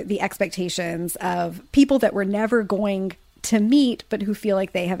for the expectations of people that we're never going to meet, but who feel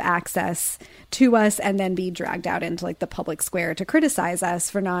like they have access to us and then be dragged out into the public square to criticize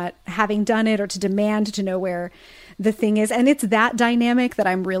us for not having done it or to demand to know where the thing is. And it's that dynamic that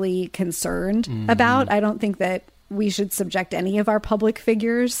I'm really concerned about. I don't think that we should subject any of our public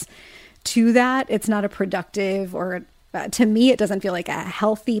figures to that. It's not a productive or to me, it doesn't feel like a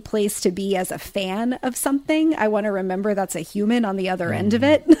healthy place to be as a fan of something. I want to remember that's a human on the other end of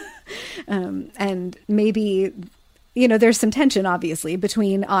it. And maybe, there's some tension, obviously,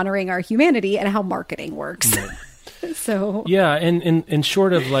 between honoring our humanity and how marketing works. So yeah, and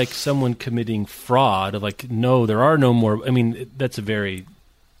short of someone committing fraud, no, there are no more. That's a very,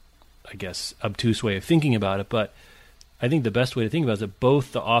 I guess, obtuse way of thinking about it. But I think the best way to think about it is that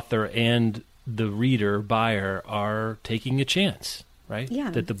both the author and the buyer are taking a chance, right? Yeah.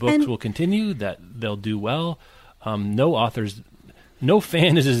 That the books will continue, that they'll do well. No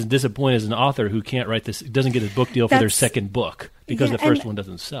fan is as disappointed as an author who can't write this, doesn't get a book deal for their second book because the first one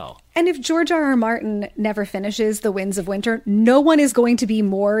doesn't sell. And if George R.R. Martin never finishes The Winds of Winter, no one is going to be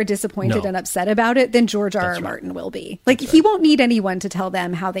more disappointed and upset about it than George R.R. Martin will be. He won't need anyone to tell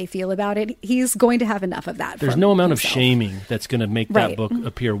them how they feel about it. He's going to have enough of that. There's no amount of shaming that's going to make that book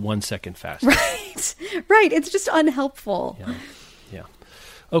appear 1 second faster. Right. It's just unhelpful. Yeah.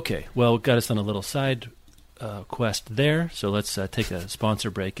 Okay. Well, got us on a little side quest there. So let's take a sponsor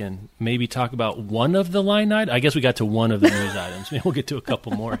break and maybe talk about one of the line items. I guess we got to one of the news items. Maybe we'll get to a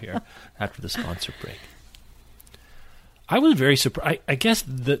couple more here after the sponsor break. I was very surprised. I guess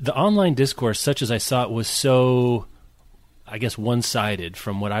the online discourse, such as I saw it, was so, I guess, one-sided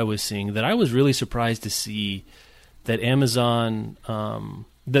from what I was seeing, that I was really surprised to see that Amazon,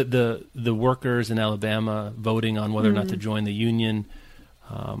 the workers in Alabama voting on whether or not to join the union,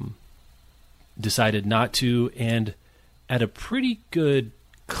 decided not to, and at a pretty good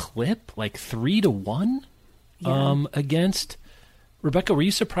clip, like 3-1 against. Rebecca, were you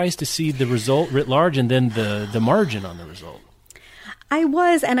surprised to see the result writ large and then the margin on the result? I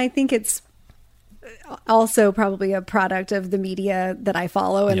was, and I think it's also probably a product of the media that I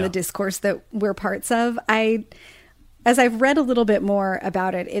follow and the discourse that we're parts of. As I've read a little bit more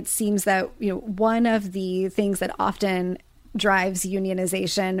about it, it seems that, one of the things that often drives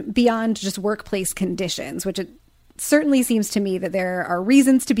unionization beyond just workplace conditions, which it certainly seems to me that there are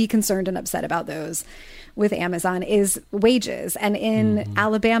reasons to be concerned and upset about those with Amazon, is wages. And in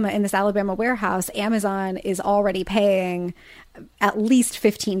Alabama, in this Alabama warehouse, Amazon is already paying at least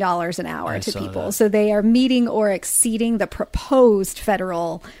 $15 an hour to people. That. So they are meeting or exceeding the proposed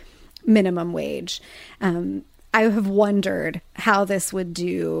federal minimum wage. I have wondered how this would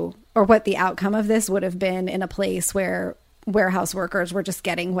do, or what the outcome of this would have been in a place where warehouse workers were just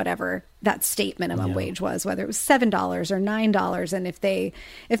getting whatever that state minimum wage was, whether it was $7 or $9. And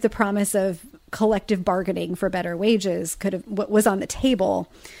if the promise of collective bargaining for better wages was on the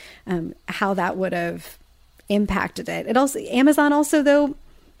table, how that would have impacted it. Amazon also, though,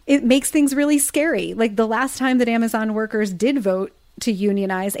 it makes things really scary. Like the last time that Amazon workers did vote to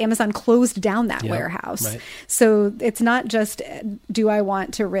unionize, Amazon closed down that warehouse. Right. So it's not just, do I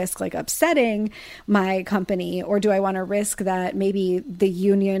want to risk like upsetting my company, or do I want to risk that maybe the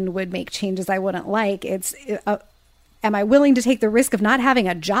union would make changes I wouldn't like? It's, am I willing to take the risk of not having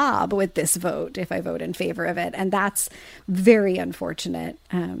a job with this vote if I vote in favor of it? And that's very unfortunate.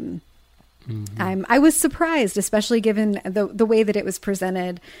 I was surprised, especially given the way that it was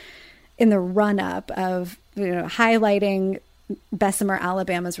presented in the run-up of highlighting Bessemer,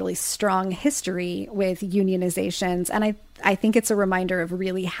 Alabama's really strong history with unionizations. And I think it's a reminder of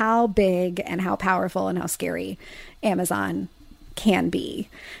really how big and how powerful and how scary Amazon can be.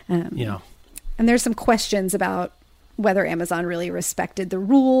 And there's some questions about whether Amazon really respected the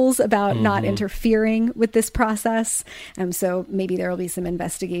rules about not interfering with this process. So maybe there will be some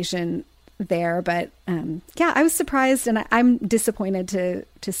investigation there. But I was surprised, and I'm disappointed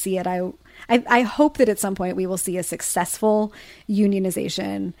to see it. I hope that at some point we will see a successful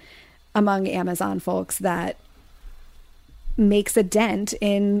unionization among Amazon folks that makes a dent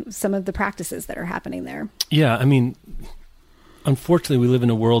in some of the practices that are happening there. Yeah, I mean, unfortunately, we live in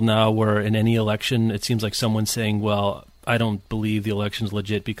a world now where in any election, it seems like someone's saying, well, I don't believe the election's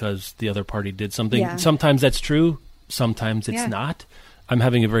legit because the other party did something. Yeah. Sometimes that's true. Sometimes it's not. I'm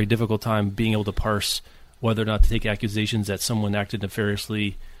having a very difficult time being able to parse whether or not to take accusations that someone acted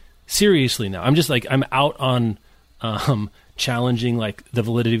nefariously seriously now. I'm just like, I'm out on challenging like the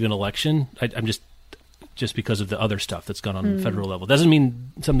validity of an election. I'm just because of the other stuff that's gone on the federal level. Doesn't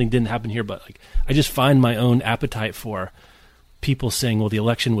mean something didn't happen here, but like I just find my own appetite for people saying, well, the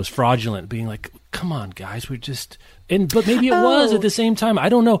election was fraudulent, being like, come on, guys, but maybe it was at the same time. I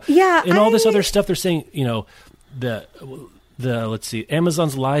don't know. Yeah. And all this other stuff they're saying, let's see,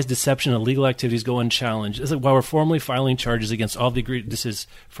 Amazon's lies, deception, and illegal activities go unchallenged. It's like, while we're formally filing charges against all the agreed, this is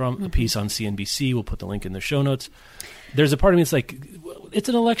from a piece on CNBC. We'll put the link in the show notes. There's a part of me that's like, it's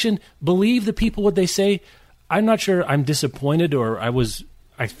an election. Believe the people what they say. I'm not sure I'm disappointed, or I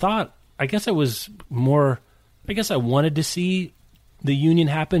guess I wanted to see the union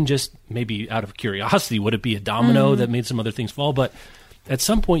happen, just maybe out of curiosity. Would it be a domino that made some other things fall? But at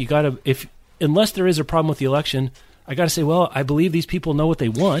some point, you got to, unless there is a problem with the election, I got to say, well, I believe these people know what they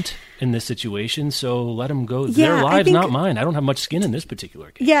want in this situation, so let them go. Yeah, their lives, not mine. I don't have much skin in this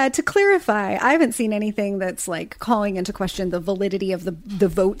particular case. Yeah, to clarify, I haven't seen anything that's like calling into question the validity of the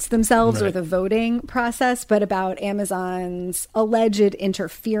votes themselves or the voting process, but about Amazon's alleged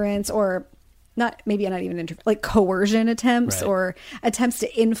interference, or like coercion attempts or attempts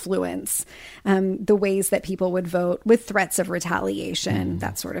to influence the ways that people would vote with threats of retaliation,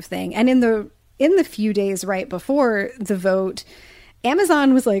 that sort of thing. And in the few days right before the vote,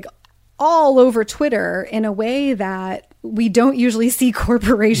 Amazon was like all over Twitter in a way that we don't usually see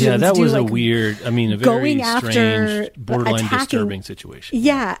corporations do. Yeah, that was a very strange, borderline disturbing situation.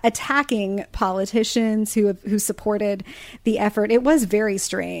 Yeah, attacking politicians who supported the effort. It was very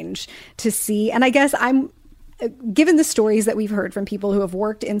strange to see. And I guess given the stories that we've heard from people who have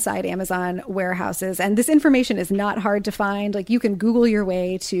worked inside Amazon warehouses, and this information is not hard to find. Like, you can Google your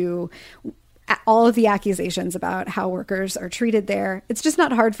way to all of the accusations about how workers are treated there, it's just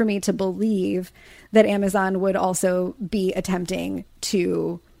not hard for me to believe that Amazon would also be attempting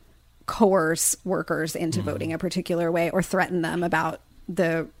to coerce workers into voting a particular way or threaten them about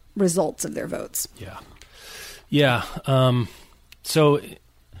the results of their votes. Yeah. So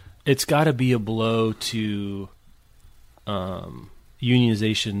it's got to be a blow to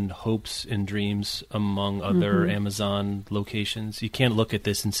unionization hopes and dreams among other Amazon locations. You can't look at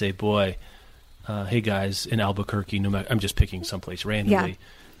this and say, boy, hey guys, in Albuquerque, I'm just picking someplace randomly. Yeah.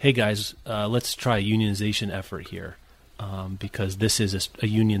 Hey guys, let's try a unionization effort here, because this is a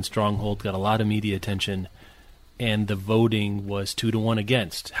union stronghold, got a lot of media attention, and the voting was 2-1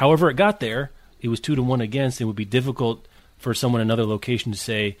 against. However it got there, it was 2-1 against. It would be difficult for someone in another location to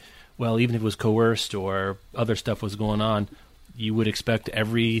say, well, even if it was coerced or other stuff was going on, you would expect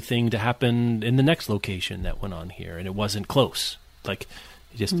everything to happen in the next location that went on here, and it wasn't close. Like,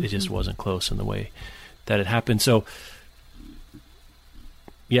 it just wasn't close in the way that it happened. So,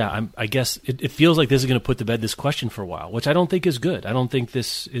 yeah, I guess it feels like this is going to put to bed this question for a while, which I don't think is good. I don't think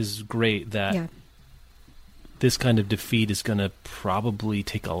this is great that this kind of defeat is going to probably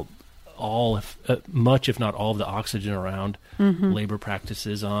take much, if not all, of the oxygen around labor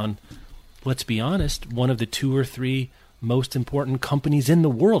practices on, let's be honest, one of the 2 or 3 most important companies in the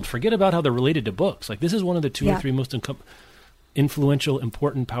world. Forget about how they're related to books. Like, this is one of the 2 or 3 most influential,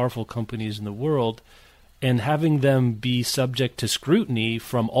 important, powerful companies in the world, and having them be subject to scrutiny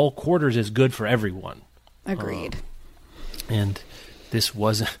from all quarters is good for everyone. Agreed. And this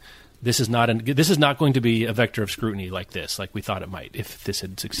is not going to be a vector of scrutiny like this, like we thought it might. If this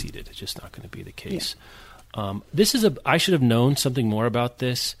had succeeded, it's just not going to be the case. I should have known something more about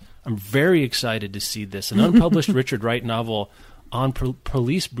this. I'm very excited to see this, an unpublished Richard Wright novel on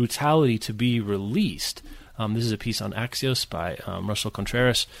police brutality to be released. This is a piece on Axios by Russell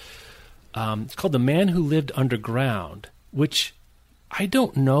Contreras. It's called The Man Who Lived Underground, which I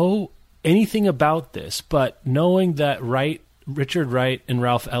don't know anything about this, but knowing that Richard Wright and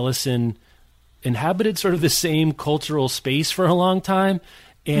Ralph Ellison inhabited sort of the same cultural space for a long time,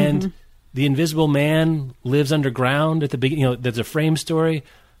 and The Invisible Man lives underground at the beginning. There's a frame story.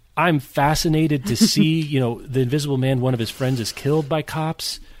 I'm fascinated to see, The Invisible Man, one of his friends is killed by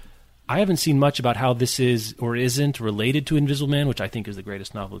cops. I haven't seen much about how this is or isn't related to Invisible Man, which I think is the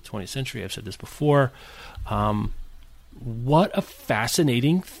greatest novel of the 20th century. I've said this before. What a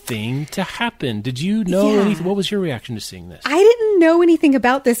fascinating thing to happen. Did you know anything? What was your reaction to seeing this? I didn't know anything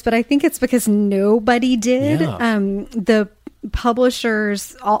about this, but I think it's because nobody did. Yeah. The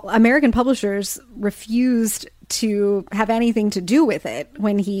publishers, American publishers, refused to have anything to do with it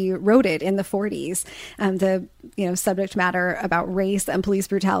when he wrote it in the 40s. The subject matter about race and police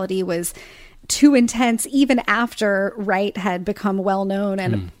brutality was too intense, even after Wright had become well known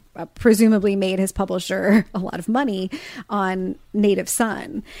and presumably made his publisher a lot of money on Native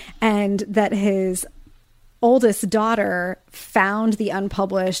Son, and that his oldest daughter found the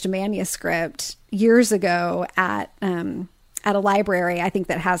unpublished manuscript years ago at a library, I think,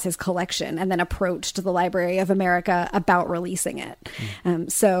 that has his collection, and then approached the Library of America about releasing it.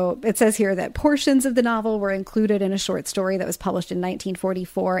 So it says here that portions of the novel were included in a short story that was published in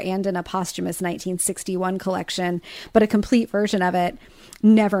 1944 and in a posthumous 1961 collection, but a complete version of it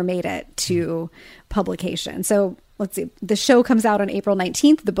never made it to publication. So let's see, the show comes out on April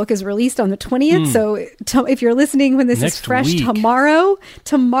 19th. The book is released on the 20th. So if you're listening when this is fresh week.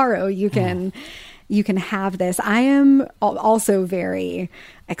 tomorrow you can... You can have this. I am also very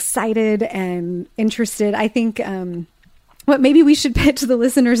excited and interested. I think maybe we should pitch the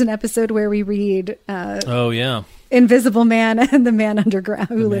listeners an episode where we read Invisible Man and The Man Underground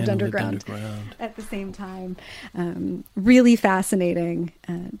who lived underground at the same time. Really fascinating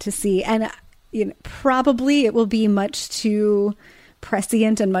to see. And probably it will be much too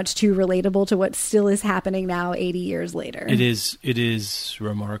prescient and much too relatable to what still is happening now 80 years later. It is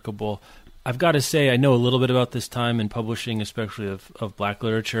remarkable. I've got to say, I know a little bit about this time in publishing, especially of Black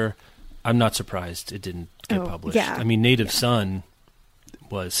literature. I'm not surprised it didn't get published. Yeah. I mean, Native Son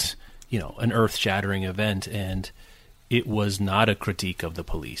was, an earth-shattering event, and it was not a critique of the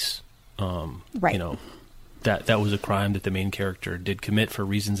police. Right. That was a crime that the main character did commit for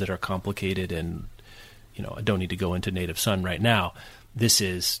reasons that are complicated, and, I don't need to go into Native Son right now. This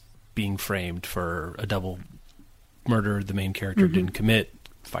is being framed for a double murder the main character didn't commit.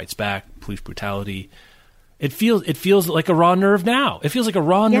 Fights back, police brutality. It feels like a raw nerve now. It feels like a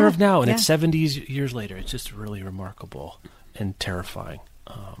raw nerve now, and it's 70 years later. It's just really remarkable and terrifying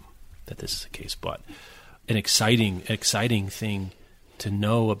that this is the case, but an exciting thing to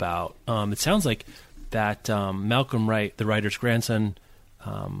know about. It sounds like that Malcolm Wright, the writer's grandson,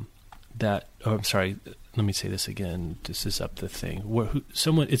 that. Oh, I'm sorry. Let me say this again. This is up the thing.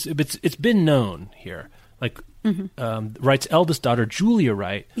 Someone. It's been known here. Like Wright's eldest daughter, Julia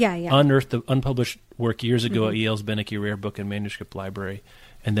Wright, unearthed the unpublished work years ago at Yale's Benneke Rare Book and Manuscript Library,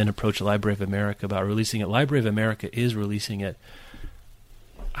 and then approached the Library of America about releasing it. Library of America is releasing it.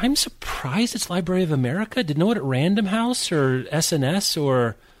 I'm surprised it's Library of America. Didn't know it at Random House or SNS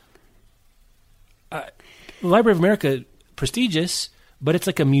or Library of America, prestigious, but it's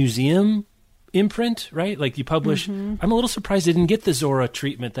like a museum imprint, right? Like you publish. I'm a little surprised they didn't get the Zora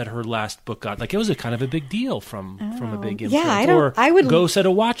treatment that her last book got. Like it was a kind of a big deal from a big imprint. Yeah, I would Ghost at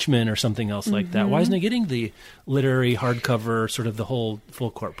a Watchman or something else like that. Why isn't it getting the literary hardcover, sort of the whole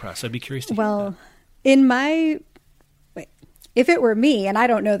full court press? I'd be curious to hear that. If it were me, and I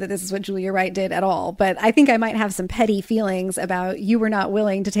don't know that this is what Julia Wright did at all, but I think I might have some petty feelings about you were not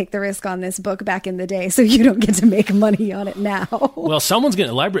willing to take the risk on this book back in the day, so you don't get to make money on it now. Well, someone's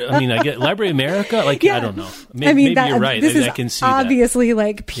getting I get Library of America. Like, I don't know. Maybe you're right. This is I can see obviously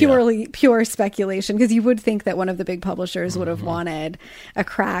like pure speculation, because you would think that one of the big publishers would have wanted a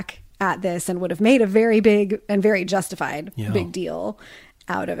crack at this and would have made a very big and very justified big deal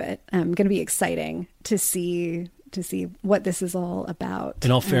out of it. Going to be exciting to see what this is all about.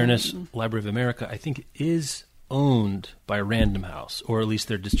 In all fairness, Library of America, I think, is owned by Random House, or at least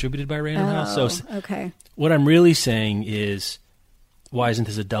they're distributed by Random House. So okay. What I'm really saying is, why isn't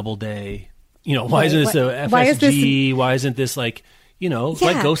this a Doubleday? Why isn't this a FSG? Why isn't this like,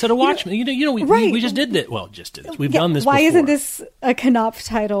 like Ghost at a Watchman? We just did that. Well, just did this. We've done this before. Why isn't this a Knopf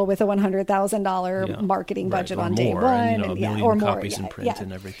title with a $100,000 marketing budget on day one? And, a million copies in print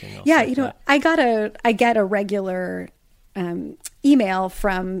and everything else. Yeah, I get a regular email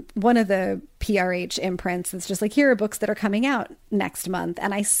from one of the PRH imprints that's just like, here are books that are coming out next month.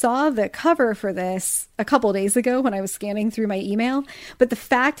 And I saw the cover for this a couple days ago when I was scanning through my email. But the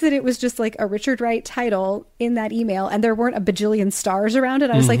fact that it was just like a Richard Wright title in that email and there weren't a bajillion stars around it,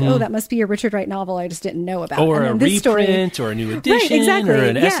 I was like, oh, that must be a Richard Wright novel I just didn't know about. Or a reprint or a new edition or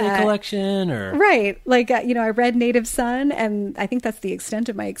an essay collection. Right. Like, I read Native Son, and I think that's the extent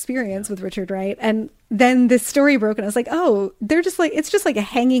of my experience with Richard Wright. And then this story broke and I was like, oh, they're just like, it's just like a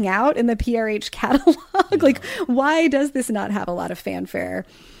hanging out in the PRH catalog. Like, why does this not have a lot of fanfare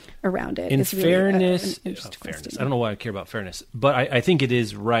around it? In fairness, I don't know why I care about fairness, but I think it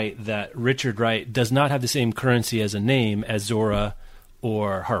is right that Richard Wright does not have the same currency as a name as Zora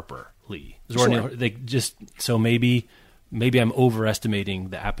or Harper Lee. They just, so maybe I'm overestimating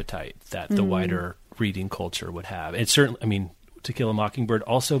the appetite that the wider reading culture would have. It's certainly, To Kill a Mockingbird.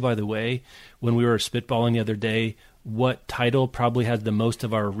 Also, by the way, when we were spitballing the other day, what title probably has the most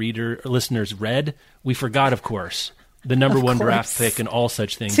of our listeners read? We forgot, of course, the number one draft pick and all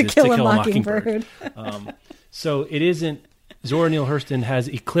such things is To Kill a Mockingbird. So it isn't. Zora Neale Hurston has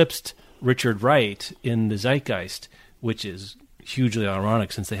eclipsed Richard Wright in the zeitgeist, which is hugely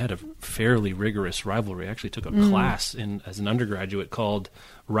ironic since they had a fairly rigorous rivalry. I actually took a class as an undergraduate called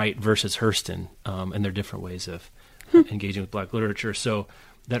Wright versus Hurston, and their different ways of engaging with Black literature. So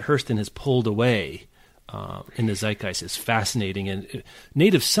that Hurston has pulled away in the zeitgeist is fascinating. And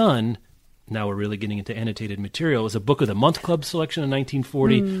Native Son, now we're really getting into annotated material, is a Book of the Month Club selection in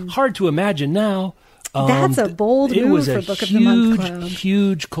 1940. Hard to imagine now. That's a bold move for Book of the Month Club.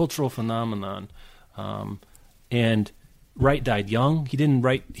 Huge cultural phenomenon. And Wright died young.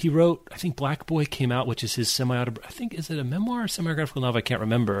 He wrote, I think Black Boy came out, which is his semi-autobiographical, I think, is it a memoir or semi-biographical novel? I can't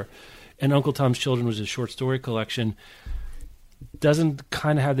remember. And Uncle Tom's Children was his short story collection. Doesn't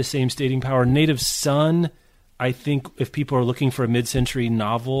kind of have the same staying power. Native Son, I think if people are looking for a mid-century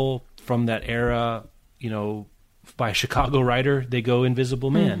novel from that era, by a Chicago writer, they go Invisible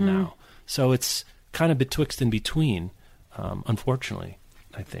Man now. So it's kind of betwixt and between, unfortunately,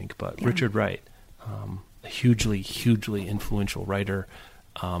 I think. But Richard Wright, a hugely, hugely influential writer.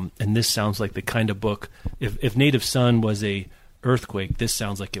 And this sounds like the kind of book, if Native Son was a earthquake, this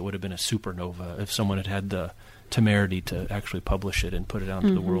sounds like it would have been a supernova if someone had had the temerity to actually publish it and put it out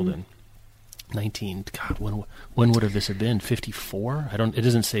into the world in when would have this have been? 54? It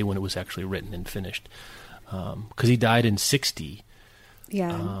doesn't say when it was actually written and finished, because he died in 60.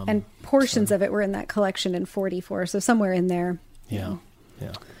 Yeah, and portions of it were in that collection in 44, so somewhere in there. Yeah.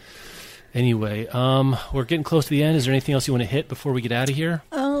 Anyway, we're getting close to the end. Is there anything else you want to hit before we get out of here?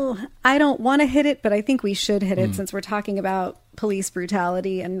 Oh, I don't want to hit it, but I think we should hit it since we're talking about police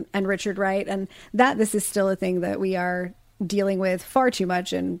brutality and Richard Wright, and that this is still a thing that we are dealing with far too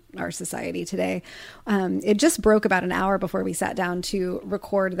much in our society today. It just broke about an hour before we sat down to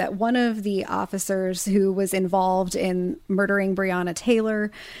record that one of the officers who was involved in murdering Breonna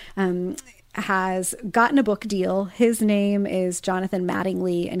Taylor has gotten a book deal. His name is Jonathan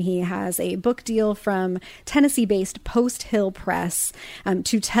Mattingly, and he has a book deal from Tennessee-based Post Hill Press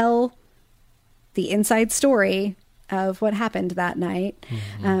to tell the inside story of what happened that night.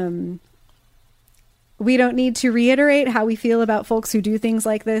 We don't need to reiterate how we feel about folks who do things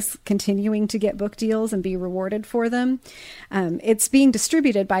like this continuing to get book deals and be rewarded for them. It's being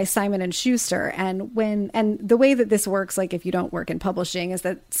distributed by Simon & Schuster. And the way that this works, like if you don't work in publishing, is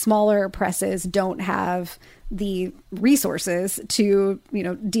that smaller presses don't have the resources to,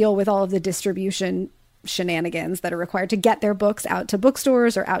 deal with all of the distribution shenanigans that are required to get their books out to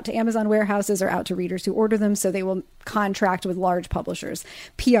bookstores or out to Amazon warehouses or out to readers who order them. So they will contract with large publishers.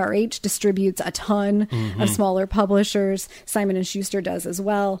 PRH distributes a ton of smaller publishers. Simon & Schuster does as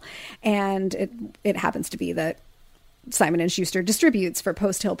well. And it happens to be that Simon & Schuster distributes for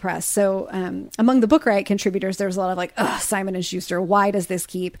Post Hill Press. So among the Book Riot contributors, there's a lot of like, Simon & Schuster, why does this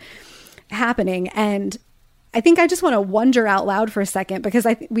keep happening? And I think I just want to wonder out loud for a second, because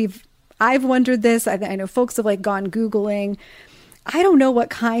I've wondered this. I know folks have gone Googling. I don't know what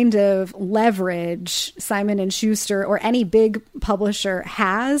kind of leverage Simon & Schuster or any big publisher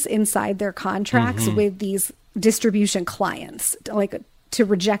has inside their contracts with these distribution clients, to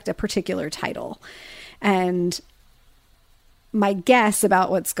reject a particular title. And my guess about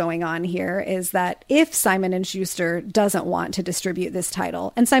what's going on here is that if Simon & Schuster doesn't want to distribute this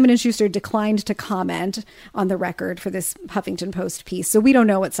title, and Simon & Schuster declined to comment on the record for this Huffington Post piece, so we don't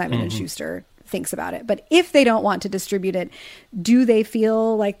know what Simon & Schuster thinks about it. But if they don't want to distribute it, do they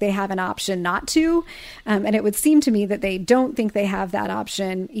feel like they have an option not to? And it would seem to me that they don't think they have that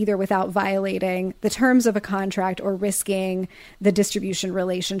option, either without violating the terms of a contract or risking the distribution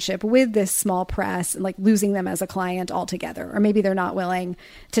relationship with this small press and losing them as a client altogether. Or maybe they're not willing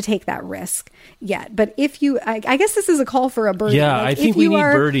to take that risk yet. But if you, I guess this is a call for a birdie. Yeah, I think we need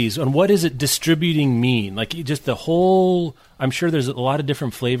birdies on what does it distributing mean? Just the whole, I'm sure there's a lot of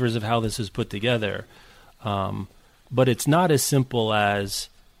different flavors of how this is put together. But it's not as simple as,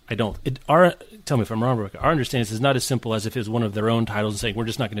 tell me if I'm wrong, Rebecca, our understanding is not as simple as if it was one of their own titles and saying, we're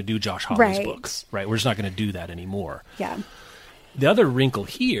just not going to do Josh Hawley's books, right? We're just not going to do that anymore. Yeah. The other wrinkle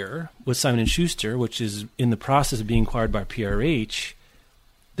here with Simon & Schuster, which is in the process of being acquired by PRH,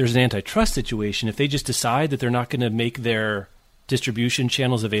 there's an antitrust situation. If they just decide that they're not going to make their distribution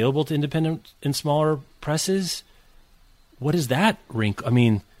channels available to independent and smaller presses, what is that wrinkle? I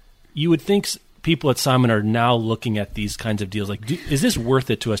mean, you would think people at Simon are now looking at these kinds of deals is this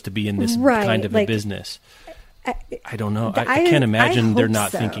worth it to us to be in this kind of a business? I don't know. I can't imagine they're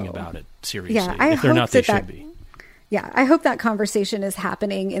not thinking about it seriously. Yeah, if they're not, they should be. Yeah, I hope that conversation is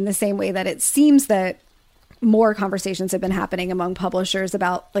happening in the same way that it seems that more conversations have been happening among publishers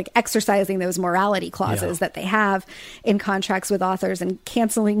about exercising those morality clauses that they have in contracts with authors and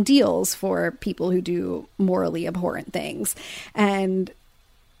canceling deals for people who do morally abhorrent things. And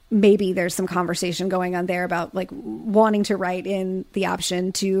maybe there's some conversation going on there about wanting to write in the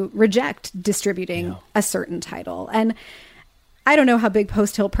option to reject distributing a certain title. And I don't know how big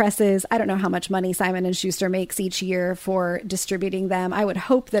Post Hill Press is. I don't know how much money Simon & Schuster makes each year for distributing them. I would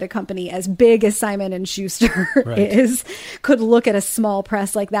hope that a company as big as Simon & Schuster could look at a small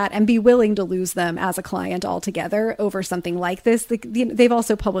press like that and be willing to lose them as a client altogether over something like this. They've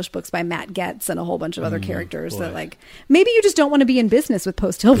also published books by Matt Getz and a whole bunch of other characters that maybe you just don't want to be in business with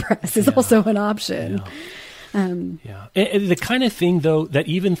Post Hill Press is also an option. And the kind of thing, though, that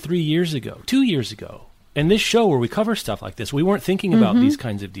even 2 years ago, and this show where we cover stuff like this, we weren't thinking about these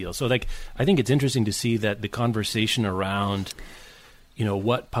kinds of deals. So I think it's interesting to see that the conversation around,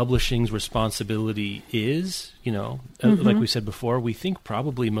 what publishing's responsibility is, like we said before, we think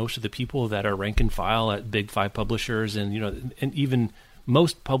probably most of the people that are rank and file at big five publishers and even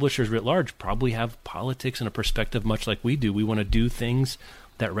most publishers writ large probably have politics and a perspective much like we do. We want to do things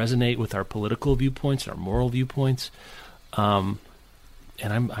that resonate with our political viewpoints, our moral viewpoints. And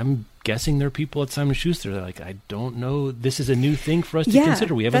I'm guessing there are people at Simon & Schuster that are I don't know, this is a new thing for us to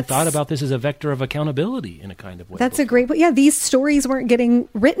consider. We haven't thought about this as a vector of accountability in a kind of way. That's a great, these stories weren't getting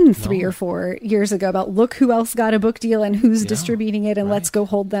written 3 or 4 years ago about look who else got a book deal and who's distributing it and let's go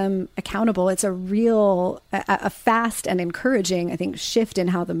hold them accountable. It's a real, a fast and encouraging, I think, shift in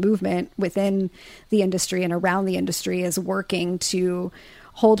how the movement within the industry and around the industry is working to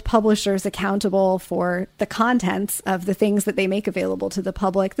hold publishers accountable for the contents of the things that they make available to the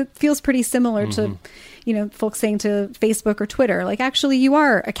public. That feels pretty similar to, folks saying to Facebook or Twitter, actually you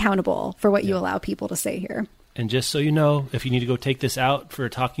are accountable for what you allow people to say here. And just so you know, if you need to go take this out for a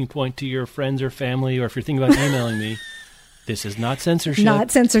talking point to your friends or family, or if you're thinking about emailing me, this is not censorship.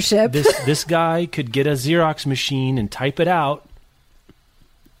 Not censorship. This guy could get a Xerox machine and type it out.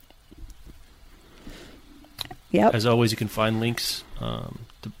 Yep. As always, you can find links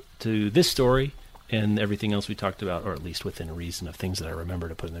to this story and everything else we talked about, or at least within reason of things that I remember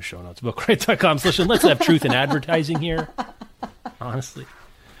to put in the show notes. Bookriot.com/. Let's have truth in advertising here. Honestly.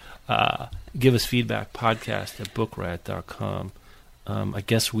 Give us feedback, podcast@bookriot.com. I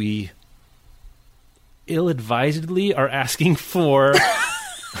guess we ill-advisedly are asking for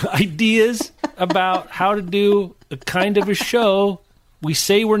ideas about how to do a kind of a show we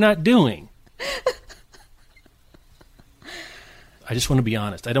say we're not doing. I just want to be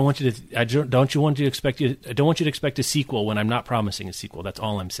honest. I don't want you to. I don't want you to expect a sequel when I'm not promising a sequel. That's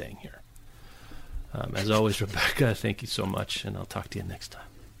all I'm saying here. As always, Rebecca, thank you so much, and I'll talk to you next time.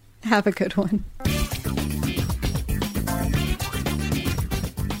 Have a good one.